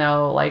vibe, even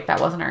though like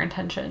that wasn't our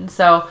intention.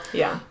 So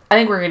yeah, I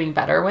think we're getting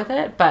better with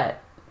it,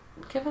 but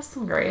give us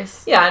some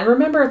grace. Yeah, and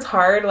remember, it's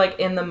hard, like,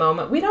 in the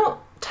moment. We don't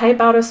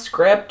type out a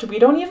script. We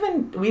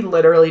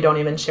literally don't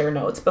even share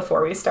notes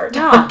before we start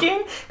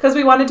talking, because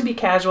we want it to be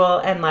casual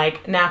and,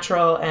 like,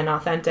 natural and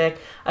authentic,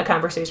 a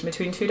conversation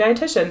between two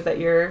dietitians that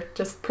you're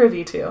just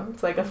privy to.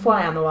 It's like a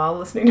fly on the wall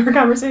listening to our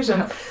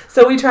conversations.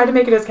 So we try to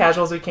make it as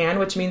casual as we can,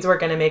 which means we're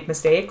going to make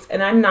mistakes.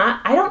 And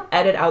I don't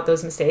edit out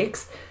those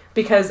mistakes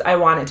because I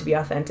want it to be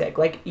authentic.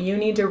 Like, you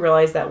need to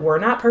realize that we're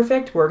not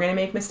perfect. We're going to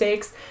make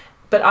mistakes.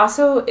 But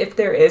also, if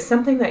there is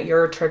something that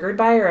you're triggered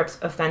by or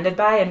offended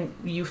by and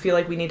you feel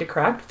like we need to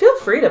correct, feel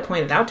free to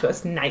point it out to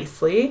us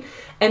nicely,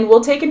 and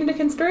we'll take it into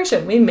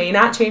consideration. We may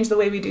not change the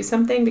way we do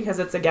something because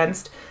it's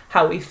against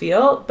how we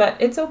feel, but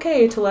it's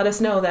okay to let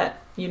us know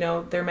that,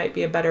 there might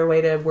be a better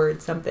way to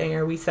word something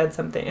or we said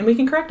something, and we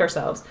can correct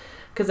ourselves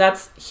because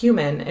that's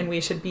human, and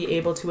we should be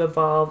able to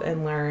evolve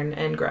and learn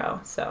and grow.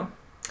 So...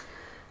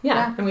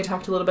 Yeah, and we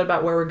talked a little bit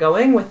about where we're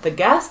going with the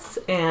guests,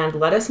 and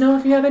let us know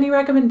if you have any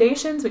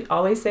recommendations. We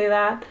always say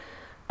that.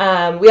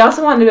 We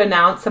also wanted to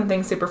announce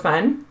something super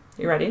fun.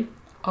 You ready?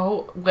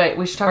 Oh, wait,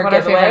 we should talk about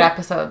our favorite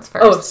episodes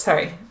first. Oh,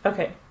 sorry.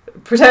 Okay.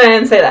 Pretend I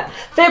didn't say that.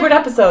 Favorite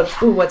episodes.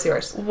 Ooh, what's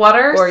yours?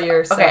 Or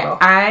yours? Okay,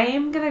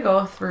 I'm going to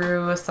go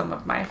through some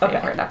of my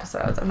favorite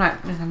episodes. I'm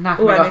not going to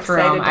go through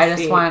them. I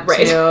just want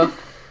to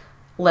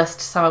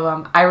list some of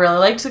them. I really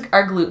liked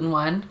our gluten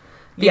one.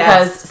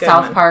 Because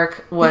South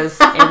Park was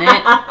in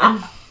it.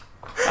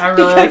 I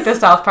really like the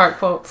South Park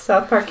quote.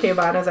 South Park came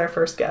on as our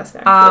first guest,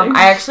 actually.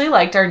 I actually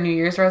liked our New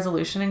Year's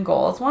resolution and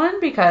goals one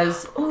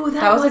because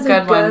that was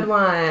a good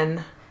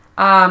one.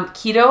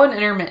 Keto and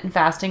intermittent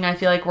fasting, I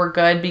feel like we're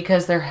good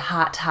because they're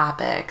hot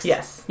topics.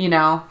 Yes.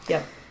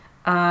 Yep.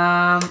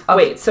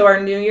 Wait, so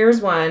our New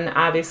Year's one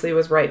obviously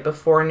was right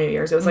before New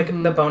Year's. It was like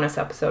the bonus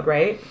episode,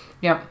 right?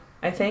 Yep.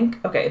 I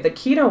think. Okay, the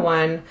keto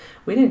one,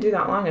 we didn't do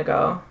that long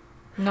ago.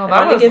 No,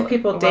 I want to give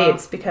people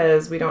dates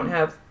because we don't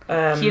have...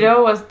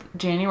 keto was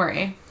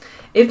January.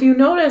 If you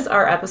notice,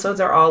 our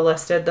episodes are all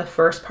listed. The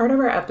first part of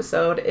our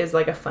episode is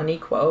like a funny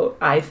quote.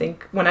 I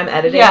think when I'm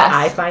editing,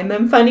 I find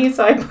them funny,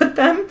 so I put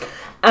them.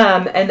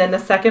 And then the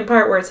second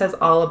part where it says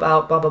all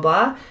about blah, blah,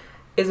 blah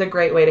is a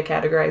great way to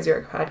categorize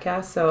your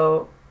podcast.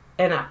 So,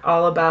 and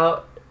all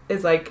about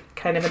is like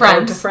kind of an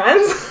ode to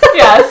friends.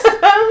 Yes.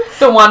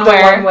 The one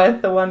where.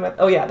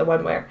 Oh, yeah, the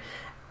one where.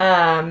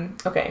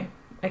 Okay.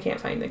 I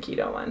can't find the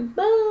keto one.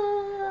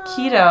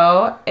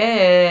 Keto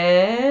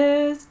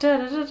is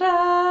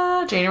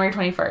January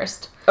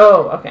 21st.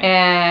 Oh, okay.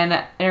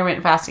 And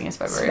intermittent fasting is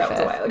February 5th. That was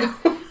a while ago.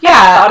 Yeah.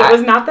 I thought it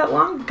was not that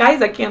long.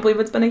 Guys, I can't believe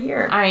it's been a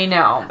year. I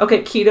know.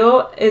 Okay,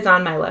 keto is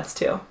on my list,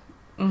 too.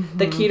 Mm-hmm.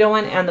 The keto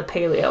one and the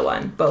paleo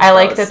one. Both I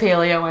like the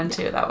paleo one,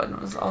 too. That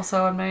one was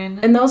also on mine.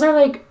 And those are,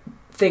 like...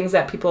 things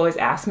that people always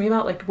ask me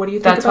about, like, what do you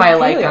think that's about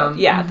why paleo? I like them.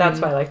 Yeah, that's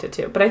why I liked it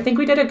too. But I think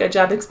we did a good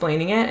job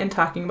explaining it and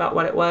talking about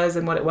what it was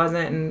and what it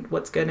wasn't and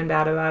what's good and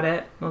bad about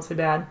it. Mostly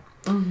bad.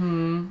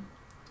 I'm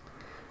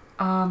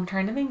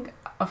trying to think.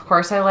 Of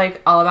course, I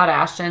like All About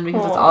Ashton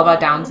because it's all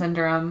about Down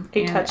syndrome.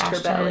 He touched her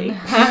belly.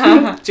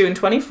 June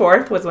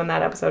 24th was when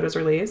that episode was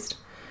released.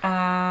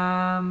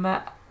 I'm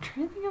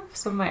trying to think of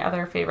some of my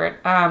other favorite.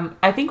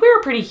 I think we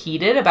were pretty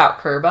heated about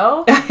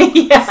Kerbo.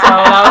 Yeah. So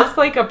that was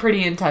like a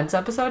pretty intense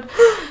episode.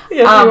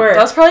 Yes, we were.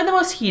 That was probably the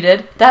most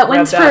heated. That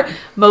wins for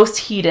most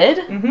heated.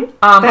 Mm-hmm.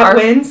 That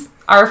wins.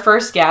 Our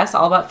first guest,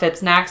 All About Fit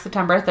Snacks,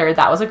 September 3rd.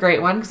 That was a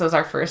great one because it was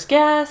our first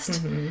guest.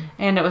 Mm-hmm.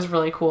 And it was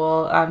really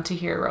cool to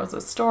hear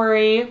Rosa's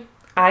story.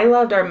 I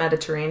loved our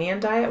Mediterranean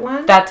diet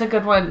one. That's a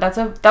good one. That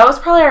was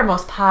probably our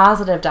most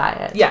positive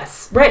diet.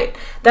 Yes, right.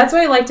 That's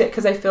why I liked it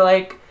because I feel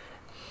like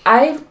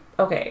I've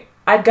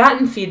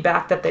gotten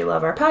feedback that they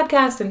love our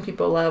podcast and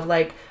people love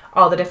like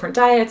all the different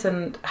diets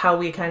and how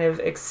we kind of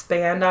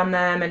expand on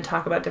them and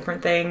talk about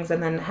different things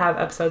and then have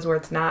episodes where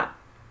it's not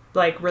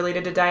like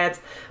related to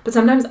diets. But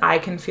sometimes I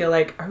can feel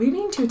like, are we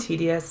being too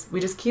tedious? We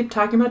just keep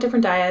talking about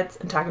different diets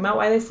and talking about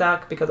why they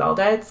suck because all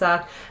diets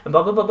suck and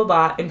blah, blah, blah, blah,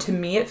 blah. And to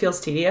me, it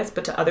feels tedious.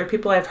 But to other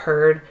people, I've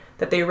heard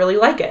that they really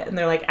like it. And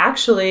they're like,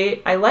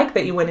 actually, I like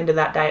that you went into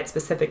that diet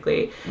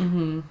specifically.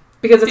 Mm-hmm.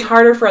 Because it's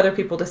harder for other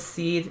people to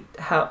see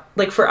how,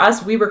 like for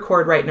us, we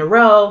record right in a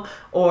row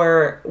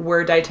or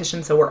we're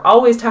dietitians. So we're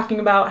always talking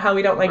about how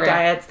we don't like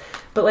diets.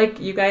 But like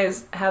you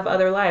guys have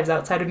other lives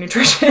outside of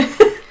nutrition.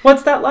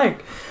 What's that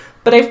like?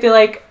 But I feel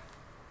like,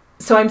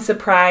 so I'm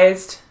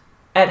surprised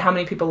at how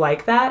many people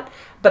like that.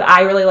 But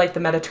I really like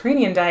the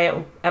Mediterranean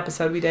diet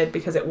episode we did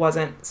because it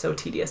wasn't so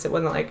tedious. It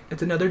wasn't like,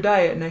 it's another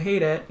diet and I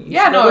hate it.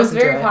 It was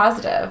very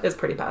positive. It was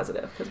pretty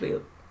positive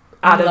because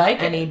out of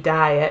any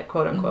diet,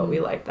 quote unquote, we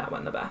liked that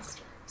one the best.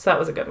 So that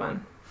was a good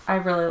one. I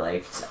really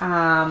liked.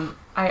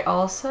 I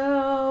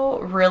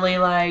also really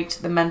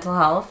liked the mental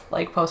health,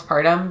 like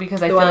postpartum,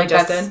 because I feel like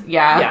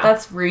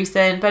that's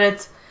recent,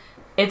 but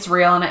it's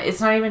real, and it's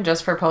not even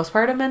just for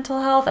postpartum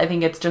mental health. I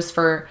think it's just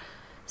for,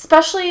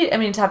 especially, I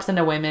mean, it taps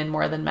into women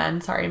more than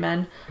men. Sorry,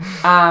 men.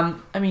 I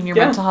mean, your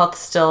mental health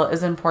still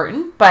is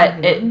important,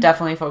 but it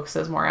definitely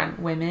focuses more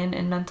on women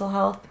and mental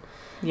health.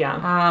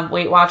 Yeah.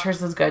 Weight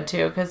Watchers is good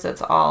too because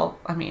it's all.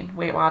 I mean,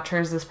 Weight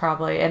Watchers is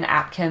probably and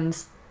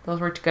Atkins. Those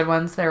were good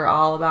ones. They were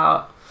all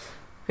about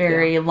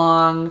very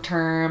long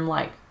term.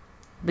 Like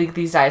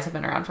these diets have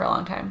been around for a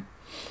long time.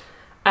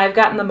 I've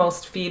gotten the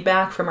most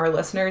feedback from our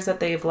listeners that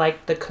they've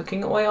liked the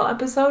cooking oil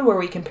episode where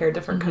we compare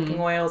different cooking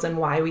oils and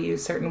why we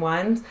use certain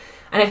ones.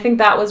 And I think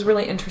that was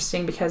really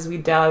interesting because we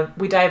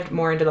dived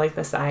more into like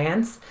the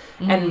science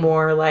and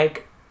more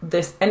like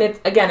this. And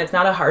it's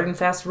not a hard and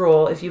fast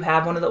rule. If you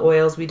have one of the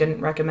oils we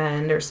didn't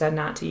recommend or said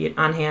not to use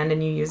on hand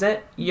and you use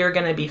it, you're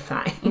going to be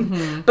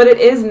fine. But it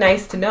is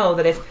nice to know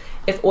that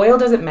if oil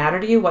doesn't matter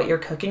to you what you're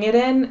cooking it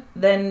in,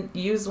 then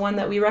use one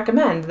that we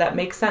recommend that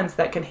makes sense,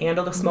 that can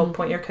handle the smoke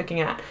point you're cooking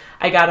at.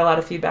 I got a lot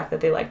of feedback that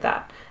they like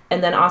that.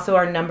 And then also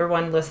our number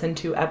one listened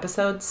to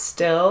episode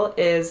still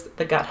is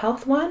the gut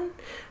health one.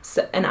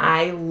 So, and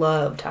I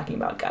love talking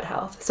about gut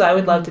health. So I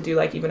would love to do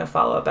like even a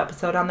follow-up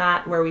episode on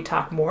that where we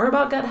talk more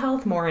about gut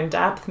health, more in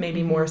depth,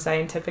 maybe more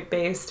scientific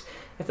based.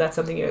 If that's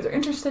something you guys are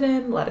interested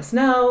in, let us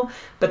know.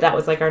 But that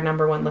was like our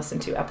number one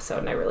listened to episode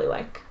and I really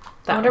like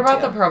that. I wonder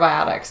about the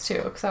probiotics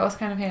too, because that was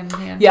kind of hand in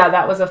hand. Yeah,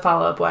 that was a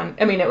follow-up one.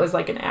 I mean, it was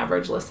like an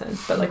average listen,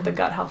 but like the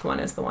gut health one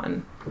is the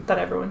one that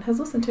everyone has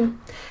listened to.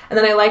 And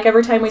then I like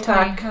every time we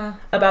talk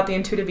about the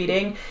intuitive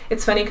eating.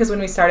 It's funny because when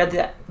we started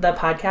the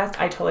podcast,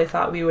 I totally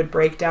thought we would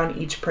break down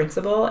each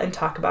principle and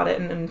talk about it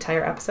in an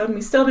entire episode, and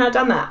we still have not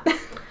done that.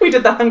 We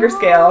did the hunger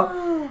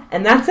scale,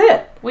 and that's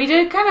it. We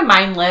did kind of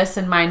mindless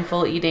and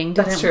mindful eating.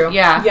 That's true.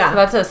 Yeah.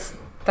 So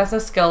that's a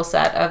skill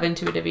set of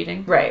intuitive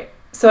eating. Right.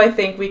 So I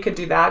think we could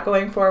do that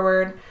going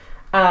forward.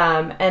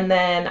 And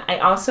then I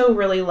also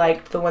really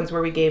liked the ones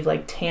where we gave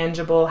like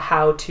tangible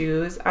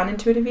how-tos on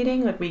intuitive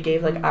eating. Like we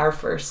gave like our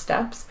first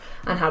steps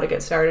on how to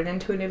get started in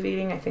intuitive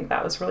eating. I think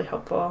that was really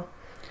helpful.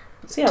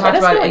 So yeah, talked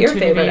about what your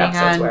favorite eating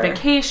episodes on were.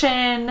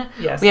 Vacation.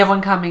 Yes. We have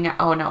one coming.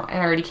 Oh no, it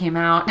already came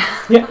out.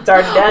 Yeah, it's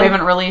already done. We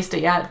haven't released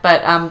it yet,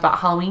 but about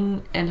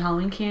Halloween and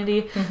Halloween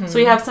candy. So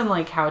we have some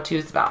like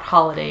how-tos about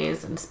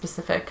holidays and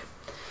specific.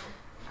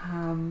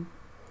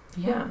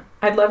 Yeah.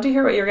 I'd love to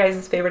hear what your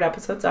guys' favorite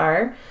episodes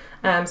are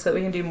so that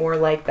we can do more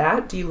like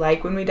that. Do you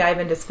like when we dive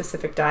into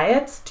specific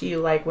diets? Do you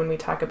like when we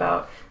talk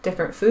about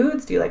different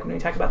foods? Do you like when we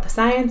talk about the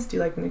science? Do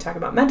you like when we talk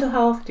about mental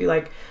health? Do you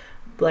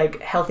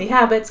like healthy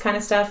habits kind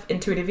of stuff?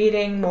 Intuitive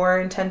eating more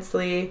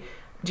intensely?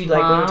 Do you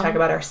like when we talk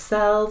about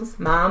ourselves?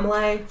 Mom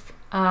life?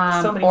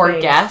 So many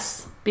things.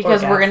 Guests.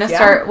 Because we're going to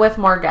start with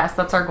more guests.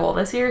 That's our goal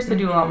this year, so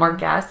do a lot more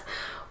guests,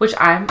 which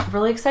I'm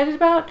really excited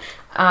about.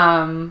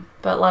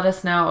 But let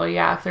us know,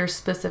 if there's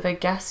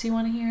specific guests you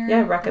want to hear.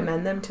 Yeah,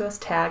 recommend them to us.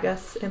 Tag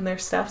us in their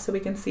stuff so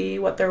we can see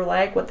what they're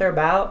like, what they're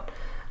about.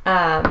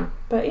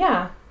 But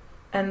yeah.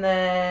 And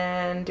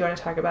then, do you want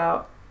to talk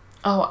about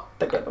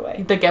the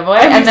giveaway? The giveaway?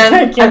 And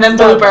then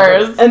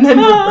bloopers. And then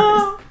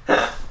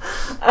bloopers.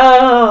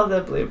 Oh,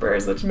 the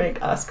bloopers, which make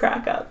us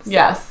crack up. So.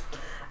 Yes.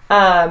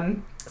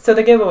 So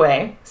the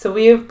giveaway. So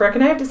Brooke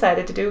and I have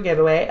decided to do a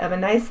giveaway of a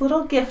nice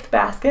little gift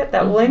basket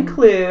that will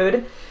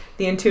include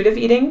the Intuitive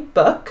Eating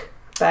book,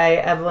 by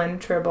Evelyn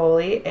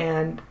Triboli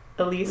and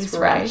Elise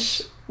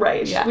Reich.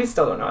 Yeah. We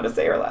still don't know how to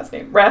say her last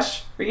name.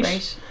 Reich.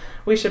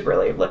 We should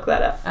really look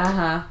that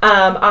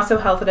up. Also,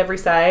 Health at Every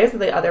Size,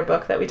 the other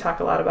book that we talk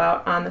a lot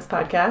about on this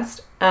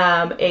podcast.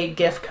 A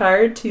gift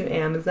card to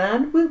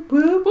Amazon. Whoop,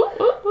 whoop. Whoop,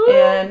 whoop, whoop.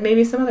 And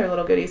maybe some other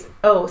little goodies.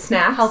 Oh,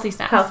 snacks.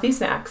 Healthy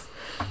snacks.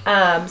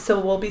 So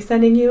we'll be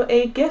sending you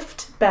a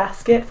gift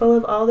basket full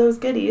of all those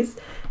goodies.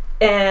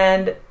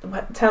 And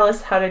tell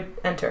us how to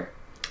enter.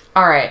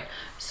 All right.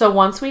 So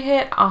once we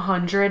hit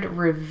 100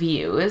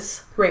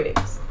 reviews.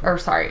 Ratings.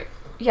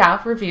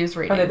 Reviews,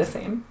 ratings. Are they the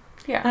same?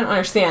 Yeah. I don't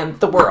understand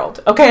the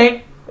world,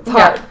 okay? It's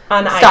hard. Yeah.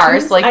 On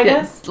stars, iTunes, I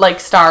guess. like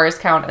stars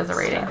count as a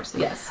rating. Stars,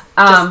 yes.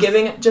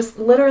 Just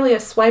literally a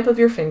swipe of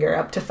your finger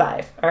up to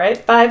 5, all right?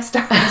 5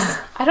 stars.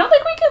 I don't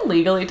think we can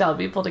legally tell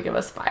people to give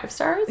us 5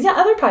 stars. Yeah,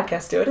 other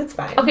podcasts do it. It's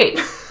fine. Okay,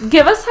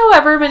 give us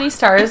however many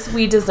stars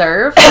we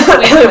deserve.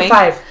 Wink, wink.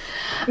 5.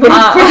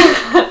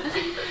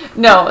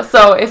 No,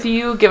 so if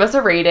you give us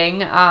a rating,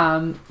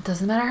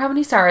 doesn't matter how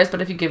many stars,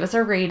 but if you give us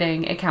a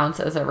rating, it counts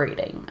as a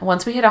rating.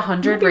 Once we hit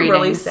 100 ratings... It would be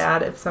really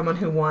sad if someone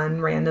who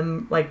won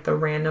the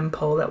random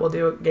poll that we'll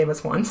do gave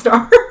us 1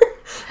 star.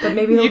 But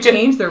maybe they'll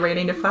change their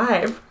rating to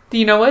 5. Do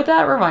you know what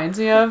that reminds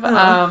me of?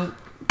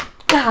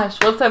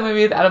 Gosh, what's that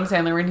movie with Adam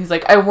Sandler when he's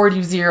like, I award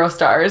you 0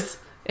 stars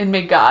and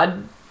may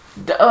God...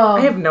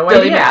 I have no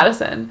Billy idea.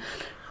 Madison.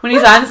 When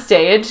he's on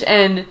stage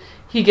and...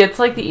 He gets,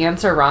 the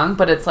answer wrong,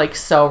 but it's,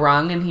 so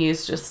wrong, and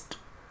he's just...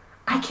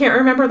 I can't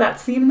remember that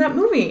scene in that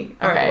movie.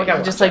 All right, we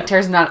gotta just, watch it.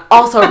 tears him down.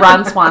 Also,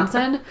 Ron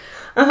Swanson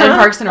and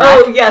Parks and Rec.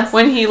 Oh, yes.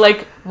 When he,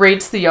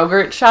 rates the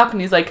yogurt shop,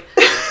 and he's like,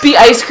 be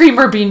ice cream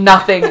or be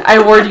nothing. I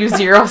award you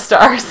 0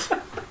 stars.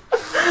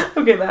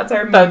 Okay, that's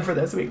our meme for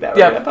this week that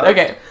we're gonna post.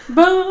 Okay.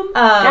 Boom.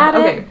 Got it.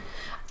 Okay.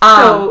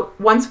 So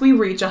once we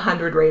reach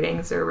 100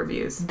 ratings or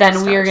reviews,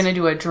 then we are going to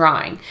do a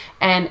drawing.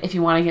 And if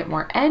you want to get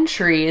more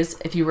entries,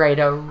 if you write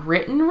a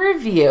written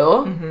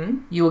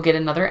review, you will get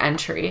another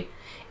entry.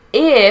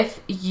 If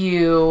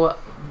you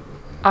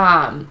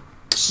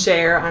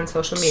share on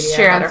social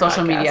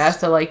media.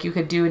 So you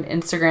could do an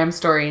Instagram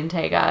story and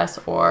tag us,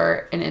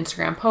 or an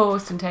Instagram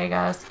post and tag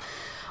us,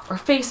 or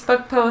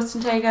Facebook post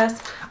and tag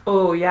us.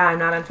 Oh, yeah, I'm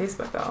not on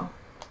Facebook, though.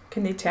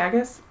 Can they tag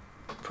us?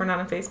 If we're not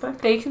on Facebook?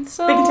 They can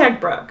still... They can tag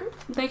Brooke.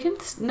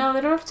 No, they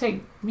don't have to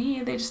tag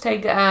me. They just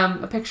tag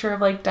a picture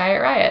of,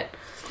 Diet Riot.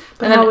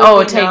 But and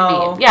then,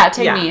 tag me. Yeah,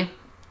 tag me.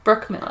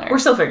 Brooke Miller. We're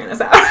still figuring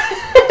this out.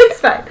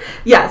 It's fine.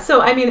 Yeah,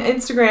 so,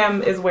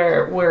 Instagram is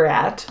where we're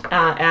at,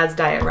 as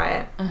Diet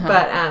Riot.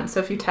 But, so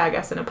if you tag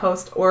us in a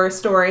post or a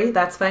story,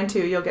 that's fine,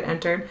 too. You'll get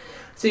entered.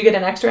 So you get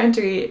an extra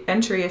entry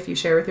if you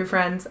share with your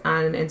friends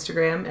on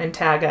Instagram and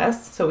tag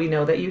us so we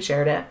know that you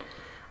shared it.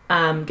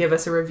 Give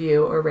us a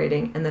review or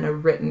rating, and then a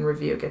written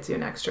review gets you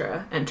an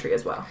extra entry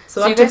as well.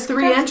 So up to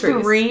 3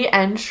 entries. 3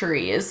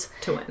 entries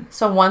to win.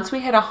 So once we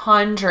hit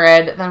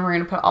 100, then we're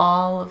going to put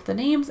all of the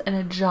names in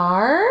a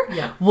jar.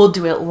 Yeah. We'll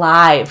do it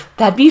live.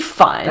 That'd be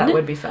fun. That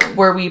would be fun.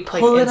 Where we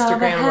pull it out of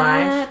the Instagram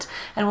hat,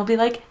 and we'll be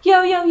like,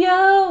 yo, yo,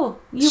 yo,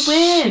 you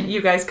win.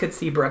 You guys could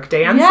see Brooke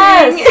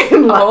dancing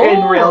in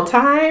real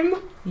time.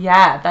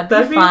 Yeah, that'd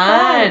be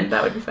fun.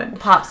 That would be fun.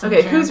 Pop some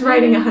Okay, who's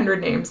writing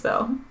 100 names,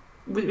 though?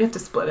 We have to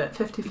split it,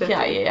 50-50.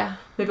 Yeah.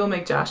 Maybe we'll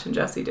make Josh and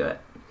Jesse do it.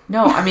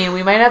 No,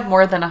 we might have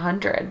more than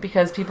 100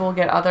 because people will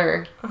get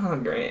other... Oh,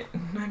 great.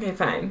 Okay,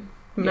 fine.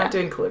 I'm not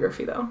doing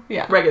calligraphy, though.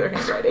 Yeah. Regular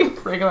handwriting.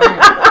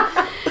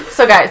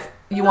 So, guys,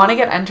 you want to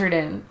get entered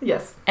in.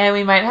 Yes. And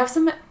we might have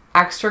some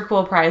extra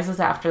cool prizes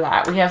after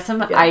that. We have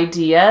some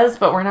ideas,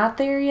 but we're not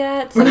there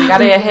yet. So we got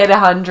to hit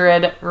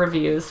 100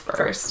 reviews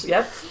first.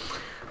 Yep.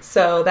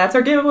 So that's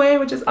our giveaway,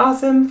 which is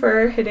awesome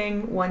for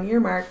hitting 1 year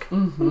mark.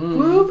 Mm-hmm.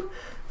 Whoop.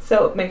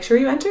 So make sure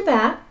you enter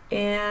that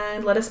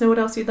and let us know what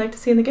else you'd like to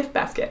see in the gift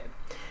basket.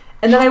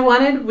 And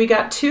then we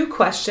got 2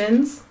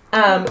 questions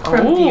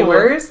from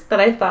viewers that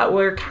I thought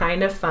were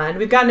kind of fun.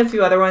 We've gotten a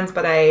few other ones,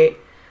 but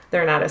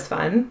they're not as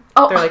fun.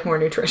 Oh. They're more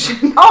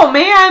nutrition. Oh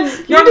man,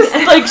 you're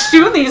just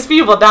shooting these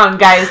people down,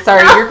 guys.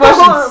 Sorry, your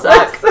questions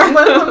suck.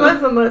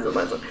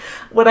 Listen.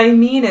 What I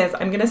mean is,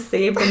 I'm going to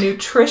save the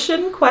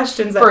nutrition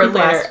questions that people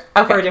asked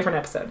for a different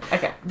episode.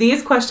 Okay.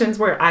 These questions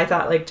were, I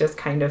thought, just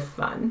kind of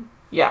fun.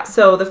 Yeah.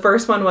 So the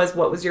first one was,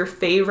 what was your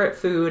favorite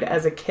food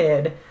as a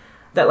kid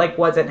that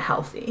wasn't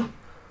healthy?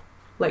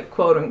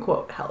 Quote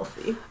unquote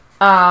healthy.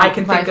 I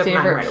can think of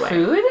mine right away.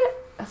 Food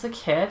as a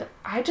kid,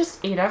 I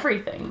just ate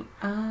everything.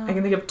 I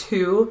can think of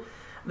 2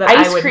 that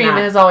ice cream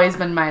has always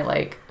been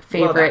my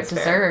favorite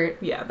dessert. Fair.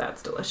 Yeah,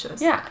 that's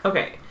delicious. Yeah.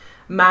 Okay.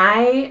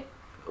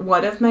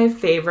 One of my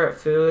favorite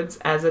foods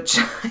as a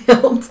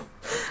child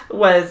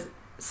was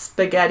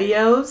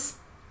SpaghettiOs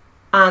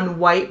on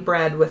white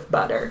bread with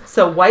butter.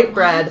 So white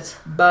bread,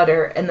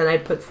 butter, and then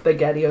I'd put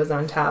SpaghettiOs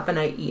on top, and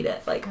I eat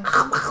it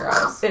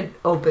an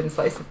open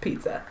slice of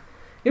pizza.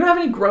 You don't have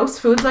any gross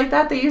foods like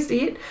that they used to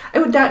eat? I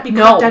would not be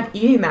content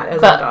eating that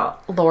as an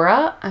adult.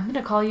 Laura, I'm going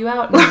to call you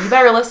out. You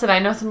better listen. I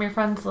know some of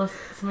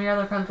your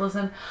other friends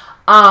listen.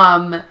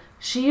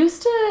 She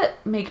used to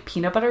make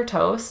peanut butter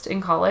toast in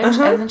college,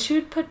 and then she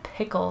would put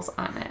pickles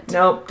on it.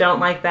 Nope,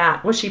 don't like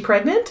that. Was she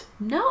pregnant?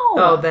 No.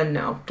 Oh, then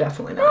no,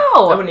 definitely not.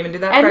 No. I wouldn't even do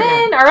that And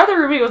pregnant. then our other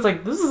roommate was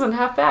like, this isn't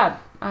half bad.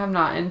 I'm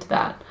not into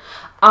that.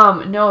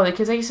 No, the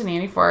kids I used to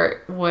nanny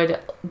for would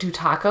do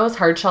tacos,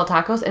 hard shell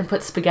tacos, and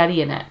put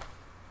spaghetti in it.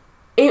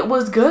 It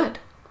was good.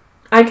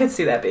 I could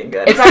see that being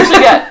good. It's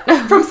actually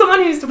good. From someone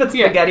who used to put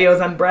SpaghettiOs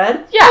on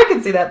bread, Yeah. I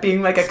could see that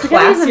being like a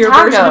Spaghettis and classier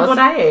version of tacos. what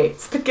I ate.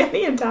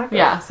 Spaghetti and tacos.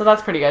 Yeah, so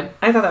that's pretty good.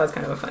 I thought that was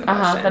kind of a fun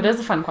question. That is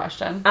a fun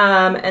question.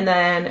 And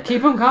then,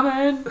 Keep them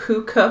coming.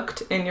 who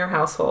cooked in your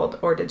household,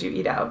 or did you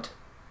eat out?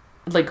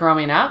 Like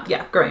growing up,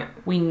 Yeah, growing up.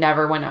 we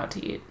never went out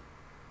to eat.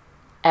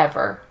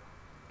 Ever.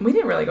 We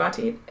didn't really go out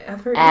to eat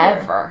ever. Either.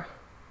 Ever.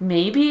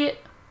 Maybe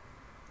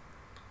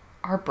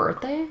our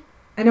birthday?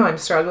 I know, I'm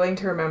struggling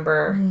to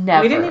remember.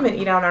 Never. We didn't even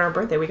eat out on our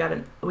birthday. We got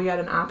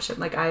an option.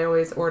 Like I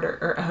always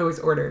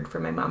ordered for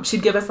my mom.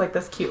 She'd give us like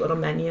this cute little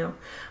menu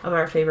of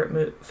our favorite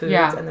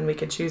foods, and then we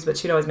could choose. But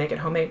she'd always make it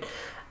homemade.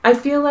 I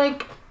feel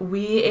like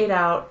we ate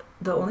out.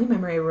 The only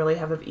memory I really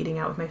have of eating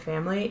out with my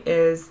family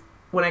is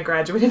when I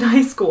graduated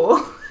high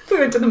school. We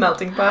went to the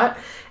Melting Pot,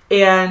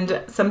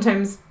 and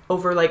sometimes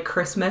over like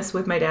Christmas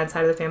with my dad's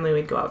side of the family,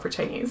 we'd go out for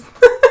Chinese.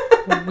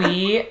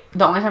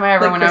 The only time I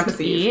ever Like went out Christmas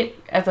to Eve.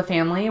 eat as a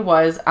family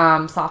was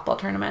softball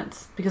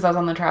tournaments because I was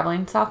on the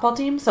traveling softball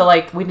team. So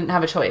like we didn't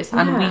have a choice.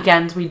 On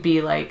weekends we'd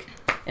be like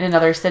in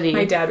another city.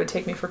 My dad would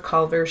take me for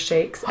Culver's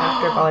shakes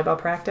after volleyball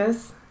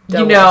practice.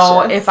 You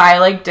know, if I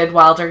like did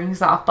well during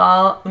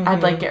softball,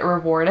 I'd like get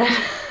rewarded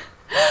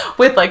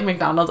with like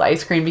McDonald's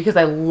ice cream because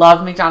I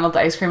love McDonald's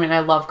ice cream and I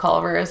love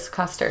Culver's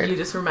custard. You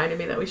just reminded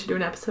me that we should do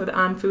an episode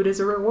on food as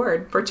a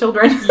reward for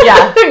children.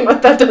 Yeah. And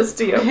what that does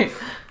to you.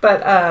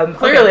 But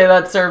Clearly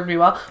that served me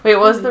well. Wait,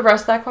 what was the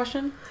rest of that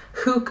question?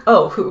 Who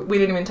we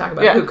didn't even talk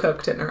about who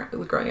cooked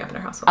growing up in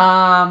our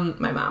household.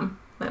 My mom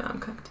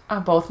cooked.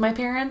 Both my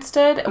parents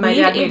did. My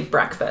dad made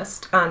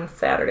breakfast on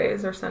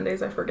Saturdays or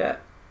Sundays, I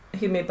forget.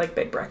 He made like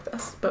big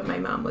breakfast, but my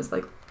mom was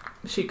like,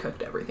 she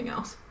cooked everything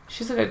else.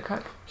 She's a good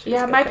cook.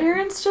 Yeah, my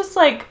parents just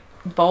like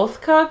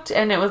both cooked,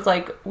 and it was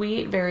like we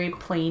ate very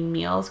plain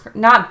meals.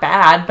 Not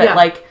bad, but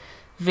like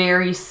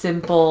very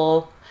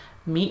simple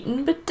meat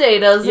and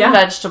potatoes and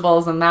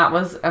vegetables, and that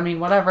was, I mean,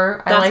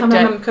 whatever. That's I liked how my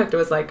it. mom cooked. It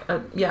was like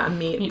a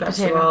meat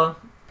vegetable,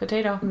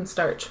 potato, and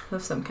starch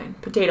of some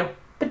kind. Potato.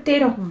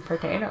 Potato.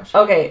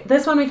 Okay,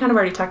 this one we kind of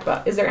already talked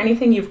about. Is there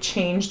anything you've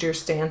changed your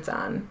stance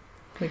on?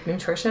 Like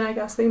nutrition, I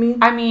guess they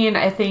mean? I mean,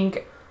 I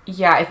think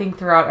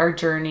throughout our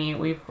journey,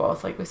 we've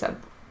both, like we said,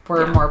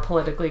 we're more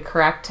politically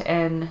correct,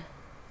 and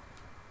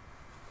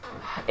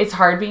it's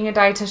hard being a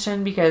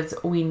dietitian because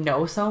we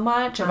know so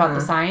much about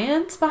the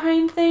science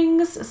behind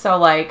things. So,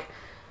 like,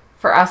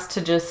 for us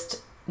to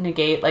just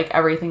negate, like,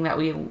 everything that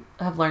we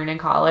have learned in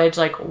college,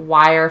 like,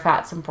 why are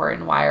fats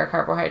important? Why are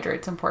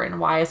carbohydrates important?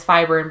 Why is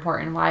fiber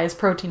important? Why is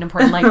protein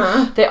important?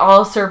 Like, they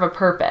all serve a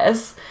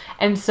purpose.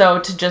 And so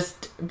to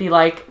just be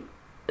like,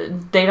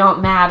 they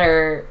don't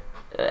matter.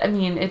 I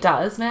mean, it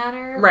does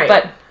matter. Right.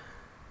 But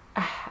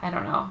I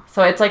don't know.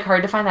 So it's like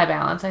hard to find that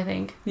balance, I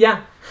think.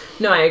 Yeah.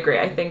 No, I agree.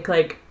 I think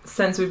like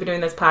since we've been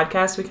doing this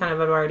podcast, we kind of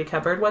have already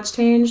covered what's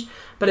changed.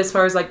 But as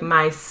far as like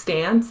my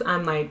stance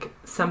on like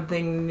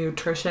something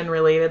nutrition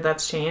related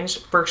that's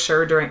changed, for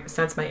sure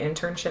since my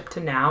internship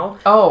to now.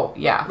 Oh,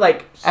 yeah.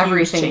 Like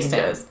everything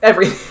changes.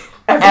 Everything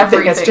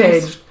has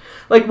changed.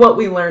 Like what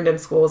we learned in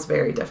school is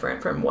very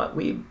different from what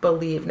we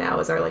believe now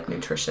is our like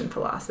nutrition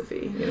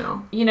philosophy, you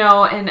know? You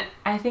know, and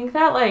I think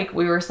that like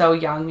we were so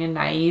young and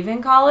naive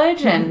in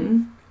college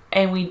and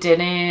we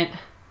didn't,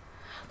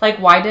 like,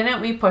 why didn't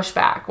we push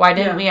back? Why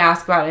didn't we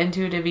ask about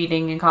intuitive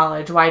eating in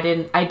college? I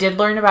did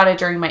learn about it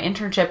during my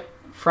internship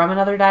from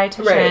another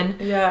dietitian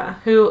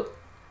who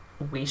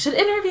we should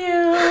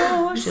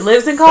interview. She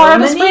lives in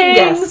Colorado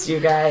Springs. Guests, you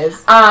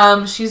guys.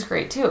 She's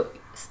great too.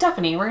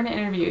 Stephanie, we're going to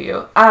interview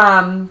you.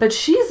 But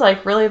she's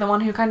like really the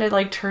one who kind of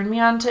like turned me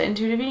on to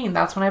intuitive eating.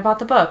 That's when I bought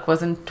the book,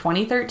 was in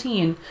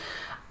 2013. So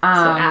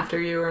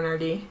after you were an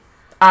RD?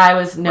 I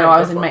was in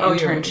my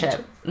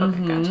internship.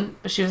 Okay, gotcha.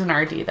 But she was an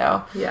RD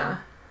though. Yeah.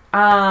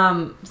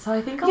 So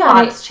I think a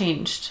lot's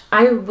changed.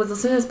 I was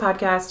listening to this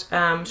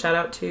podcast. Shout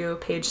out to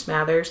Paige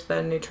Smathers,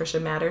 the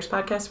Nutrition Matters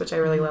podcast, which I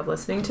really love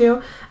listening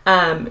to.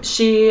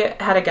 She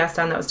had a guest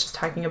on that was just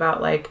talking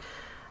about like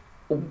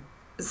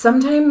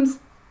sometimes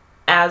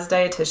as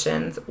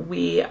dietitians,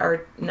 we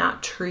are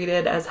not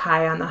treated as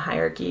high on the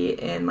hierarchy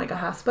in like a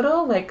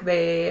hospital. Like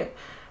they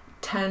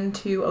tend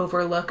to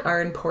overlook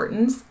our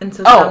importance, and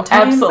so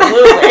sometimes,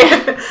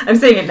 absolutely. I'm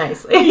saying it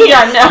nicely.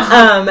 Yeah,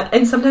 no.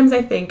 And sometimes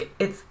I think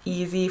it's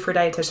easy for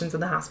dietitians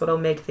in the hospital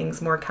make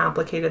things more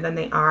complicated than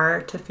they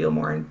are to feel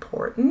more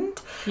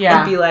important.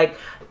 Yeah. And be like,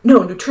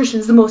 no, nutrition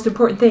is the most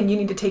important thing. You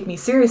need to take me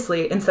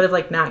seriously, instead of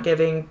like not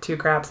giving two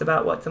craps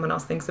about what someone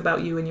else thinks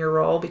about you and your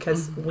role,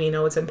 because we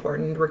know it's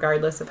important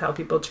regardless of how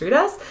people treat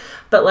us.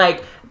 But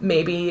like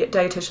maybe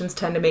dietitians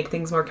tend to make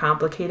things more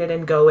complicated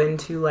and go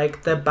into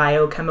like the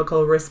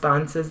biochemical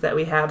responses that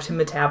we have to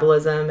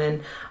metabolism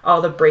and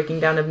all the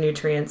breaking down of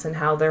nutrients and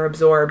how they're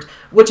absorbed,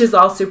 which is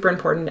all super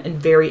important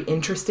and very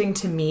interesting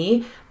to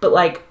me. But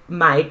like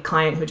my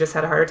client who just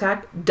had a heart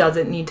attack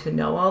doesn't need to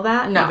know all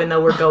that, even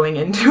though we're going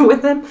into it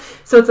with them.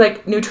 So it's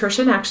like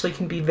nutrition actually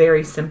can be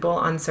very simple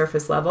on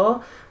surface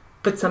level,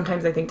 but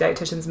sometimes I think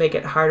dietitians make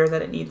it harder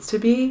than it needs to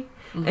be.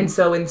 And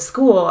so in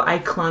school, I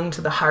clung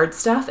to the hard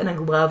stuff, and I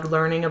loved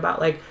learning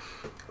about like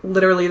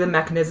literally the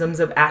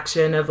mechanisms of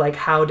action of like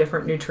how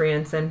different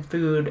nutrients and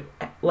food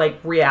like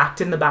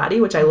react in the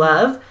body, which I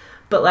love.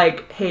 But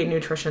like, hey,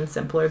 nutrition's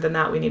simpler than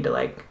that. We need to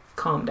like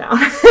calm down.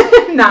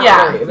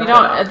 Worry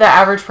about the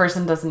average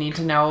person doesn't need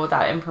to know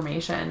that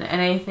information. And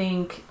I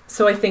think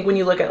when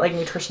you look at like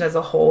nutrition as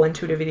a whole,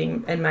 intuitive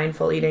eating and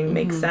mindful eating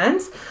makes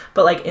sense.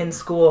 But like in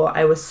school,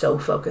 I was so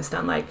focused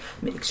on like,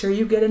 make sure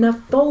you get enough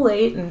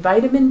folate and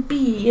vitamin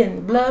B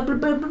and blah, blah,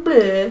 blah, blah, blah.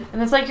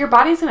 And it's like your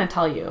body's going to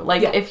tell you.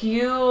 Like if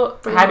you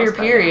have your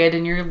period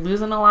and you're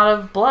losing a lot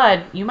of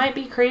blood, you might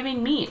be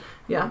craving meat.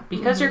 Yeah.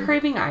 Because you're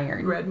craving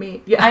iron. Red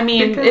meat. Yeah. I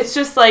mean, it's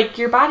just like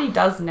your body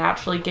does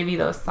naturally give you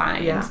those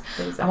signs. Yeah,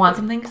 exactly. I want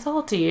something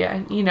salty.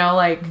 And, you know,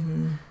 like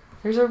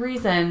there's a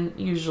reason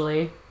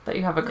usually that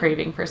you have a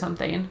craving for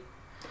something.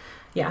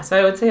 Yeah. So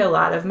I would say a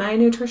lot of my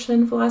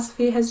nutrition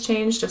philosophy has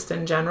changed just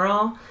in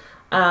general.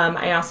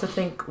 I also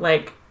think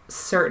like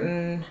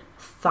certain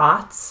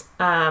thoughts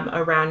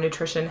around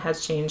nutrition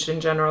has changed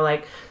in general.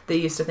 Like they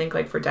used to think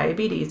like for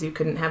diabetes you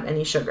couldn't have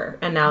any sugar,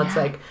 and now it's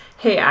like,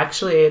 hey,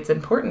 actually it's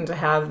important to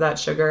have that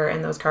sugar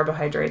and those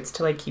carbohydrates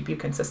to like keep you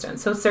consistent.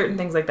 So certain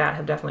things like that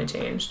have definitely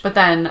changed. But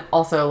then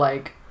also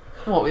like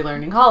what we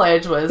learned in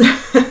college was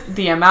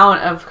the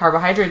amount of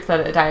carbohydrates that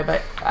a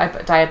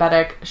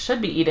diabetic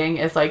should be eating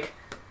is like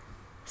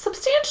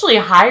substantially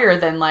higher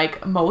than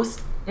like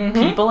most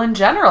people in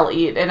general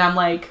eat. And I'm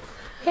like,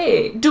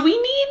 hey, do we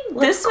need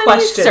this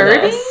many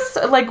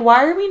servings? Like,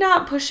 why are we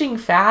not pushing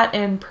fat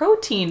and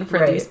protein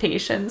for these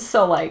patients?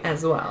 So, like,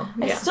 as well,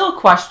 I still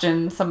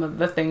question some of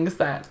the things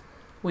that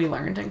we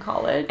learned in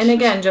college. And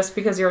again, just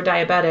because you're a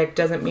diabetic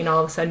doesn't mean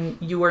all of a sudden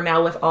you are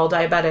now with all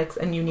diabetics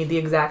and you need the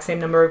exact same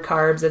number of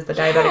carbs as the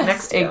diabetic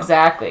next to you.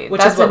 Exactly.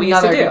 Which is what we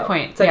used to do. Good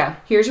point. It's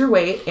like, here's your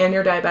weight and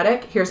you're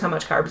diabetic. Here's how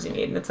much carbs you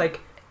need. And it's like,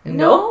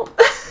 nope.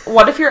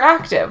 What if you're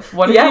active?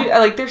 What if you,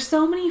 like, there's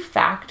so many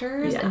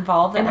factors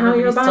involved and how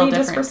your body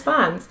just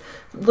responds.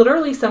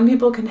 Literally, some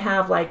people can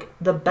have like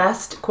the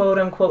best quote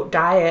unquote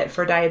diet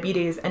for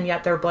diabetes, and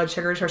yet their blood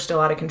sugars are still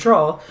out of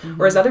control.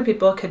 Whereas other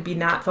people could be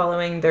not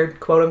following their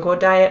quote unquote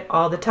diet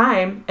all the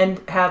time and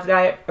have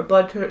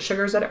blood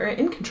sugars that are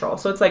in control.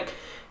 So it's like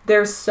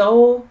there's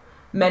so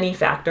many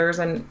factors,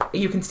 and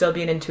you can still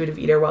be an intuitive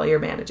eater while you're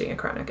managing a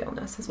chronic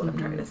illness, is what I'm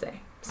trying to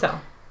say. So,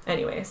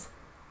 anyways.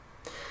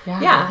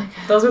 Yeah,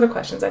 those are the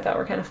questions I thought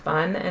were kind of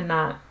fun and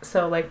not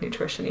so like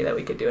nutrition-y that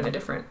we could do in a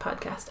different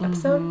podcast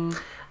episode.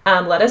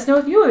 Let us know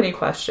if you have any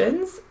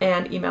questions,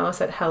 and email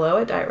us at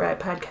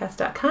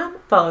hello@dietriotpodcast.com.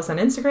 Follow us on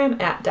Instagram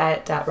at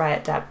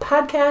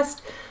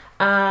diet.riot.podcast.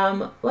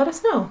 Let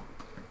us know.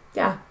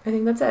 Yeah, I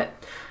think that's it.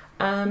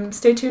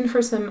 Stay tuned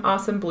for some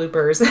awesome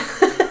bloopers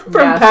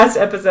from past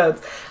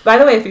episodes. By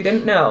the way, if you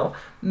didn't know,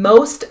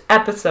 most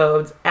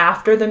episodes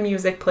after the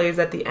music plays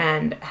at the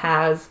end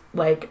has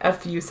like a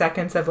few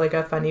seconds of like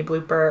a funny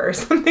blooper or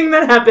something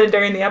that happened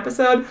during the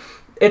episode.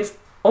 It's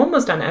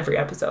almost on every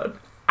episode.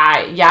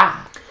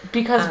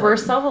 Because we're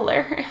so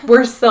hilarious.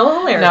 We're so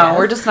hilarious. No,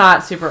 we're just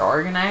not super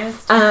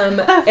organized.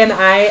 And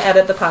I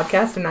edit the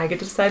podcast and I get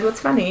to decide what's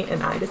funny,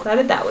 and I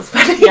decided that was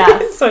funny.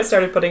 So I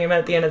started putting them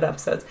at the end of the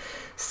episodes.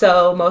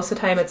 So most of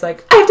the time it's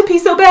like, I have to pee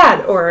so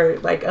bad, or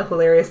like a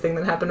hilarious thing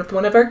that happened with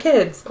one of our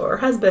kids or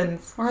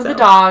husbands. Or the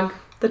dog.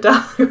 The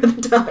dog.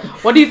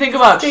 What do you think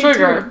about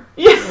sugar?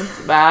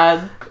 It's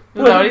bad.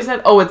 Is that what he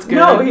said? Oh, it's good.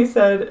 No, he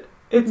said,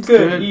 it's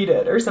good. Eat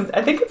it, or something.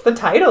 I think it's the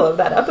title of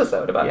that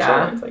episode about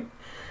sugar. It's like,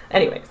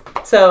 anyways,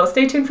 so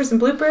stay tuned for some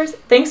bloopers.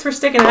 Thanks for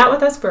sticking it out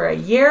with us for a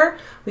year.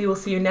 We will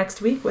see you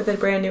next week with a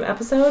brand new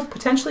episode,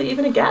 potentially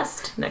even a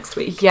guest next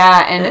week.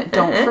 Yeah, and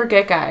don't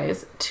forget,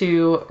 guys,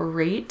 to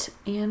rate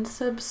and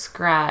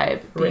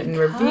subscribe. Rate and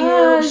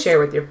review, share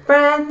with your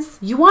friends.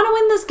 You want to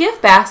win this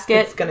gift basket.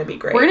 It's going to be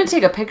great. We're going to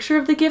take a picture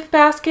of the gift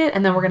basket,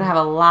 and then we're going to have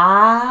a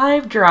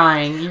live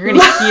drawing. You're going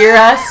to hear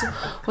us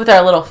with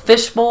our little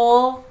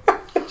fishbowl.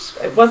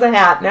 It was a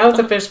hat. Now it's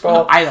a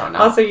fishbowl. I don't know.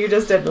 Also, you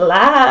just did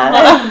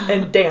live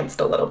and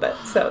danced a little bit.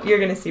 So you're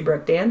going to see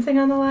Brooke dancing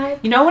on the live.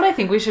 You know what I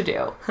think we should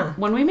do?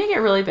 When we make it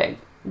really big,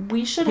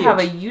 we should have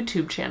a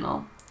YouTube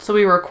channel. So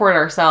we record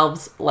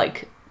ourselves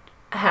like...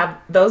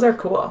 Those are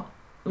cool.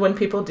 When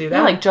people do that.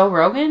 Yeah, like Joe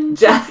Rogan.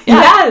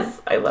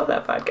 Yes. I love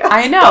that podcast.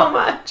 I know. So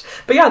much.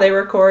 But yeah, they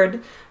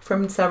record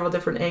from several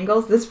different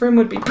angles. This room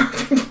would be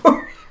perfect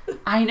for it.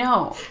 I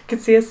know. Could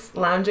see us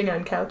lounging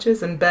on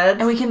couches and beds.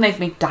 And we can like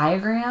make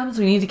diagrams.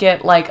 We need to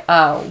get like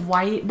a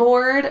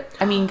whiteboard.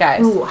 I mean,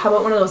 guys. Ooh, how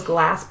about one of those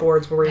glass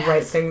boards where we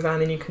write things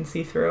on and you can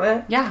see through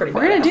it? Yeah, Pretty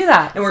we're going to badass. do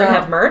that. And we're going to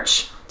have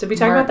merch. Did we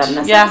talk about that in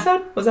this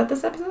episode? Was that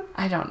this episode?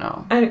 I don't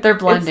know. They're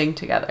blending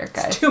together,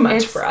 guys. It's too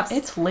much for us.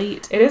 It's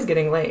late. It is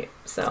getting late.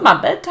 So it's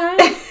my bedtime.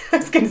 I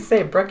was going to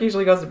say, Brooke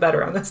usually goes to bed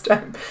around this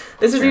time.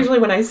 This is usually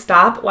when I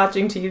stop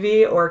watching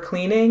TV or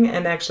cleaning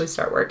and actually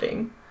start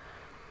working.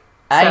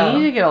 So, I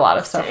need to get a lot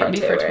of stuff ready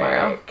for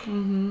tomorrow.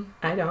 Mm-hmm.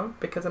 I don't,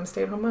 because I'm a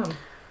stay-at-home mom. I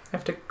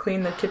have to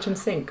clean the kitchen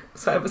sink,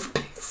 so I have a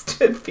space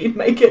to feed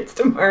my kids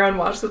tomorrow and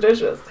wash the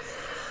dishes.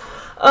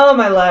 Oh,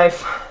 my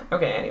life.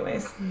 Okay,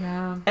 anyways.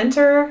 Yeah.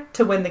 Enter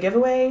to win the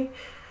giveaway.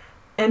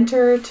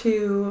 Enter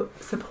to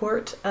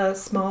support a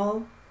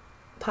small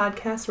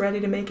podcast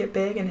ready to make it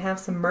big and have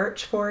some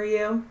merch for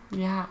you.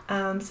 Yeah.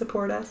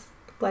 Support us.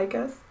 Like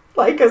us.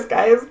 Like us,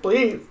 guys,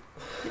 please.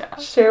 Yeah.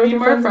 Share with your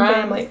friends and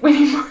family. We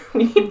need more.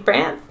 We need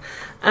brands.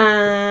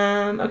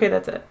 Okay,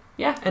 that's it.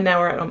 Yeah. And now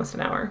we're at almost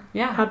an hour.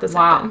 Yeah. How'd this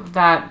happen?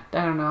 That,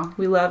 I don't know.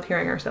 We love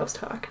hearing ourselves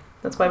talk.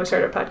 That's why we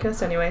started our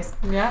podcast anyways.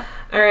 Yeah.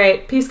 All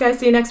right. Peace, guys.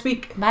 See you next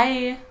week.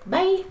 Bye.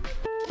 Bye.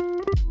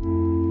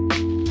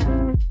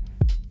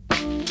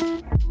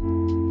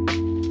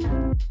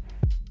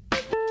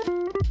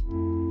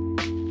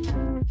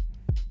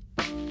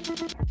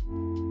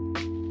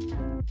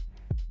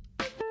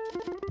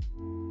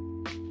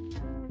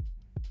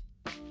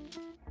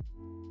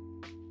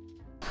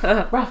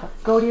 Rafa,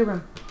 go to your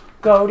room.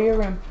 Go to your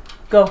room.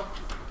 Go.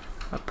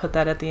 I'll put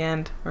that at the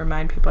end.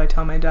 Remind people I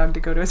tell my dog to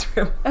go to his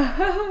room.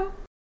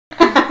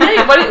 Hey,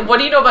 what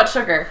do you know about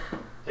sugar?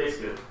 Tastes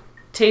good.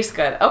 Tastes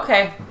good.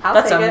 Okay. I'll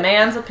That's take a it.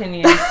 man's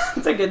opinion.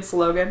 It's a good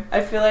slogan.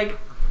 I feel like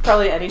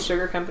probably any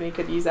sugar company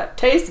could use that.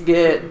 Tastes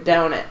good,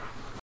 don't it?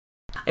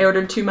 I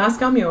ordered 2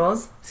 Moscow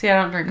Mules. See,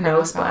 I don't drink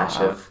No splash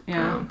of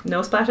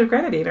no splash of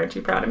grenadine. Aren't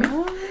you proud of me?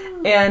 Oh.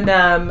 And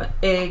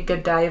a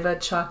Godiva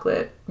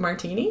chocolate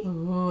martini.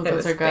 Ooh, It those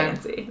was are good.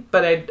 fancy,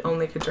 but I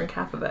only could drink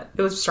half of it.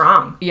 It was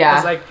strong. Yeah. I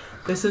was like,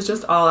 this is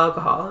just all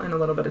alcohol and a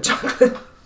little bit of chocolate.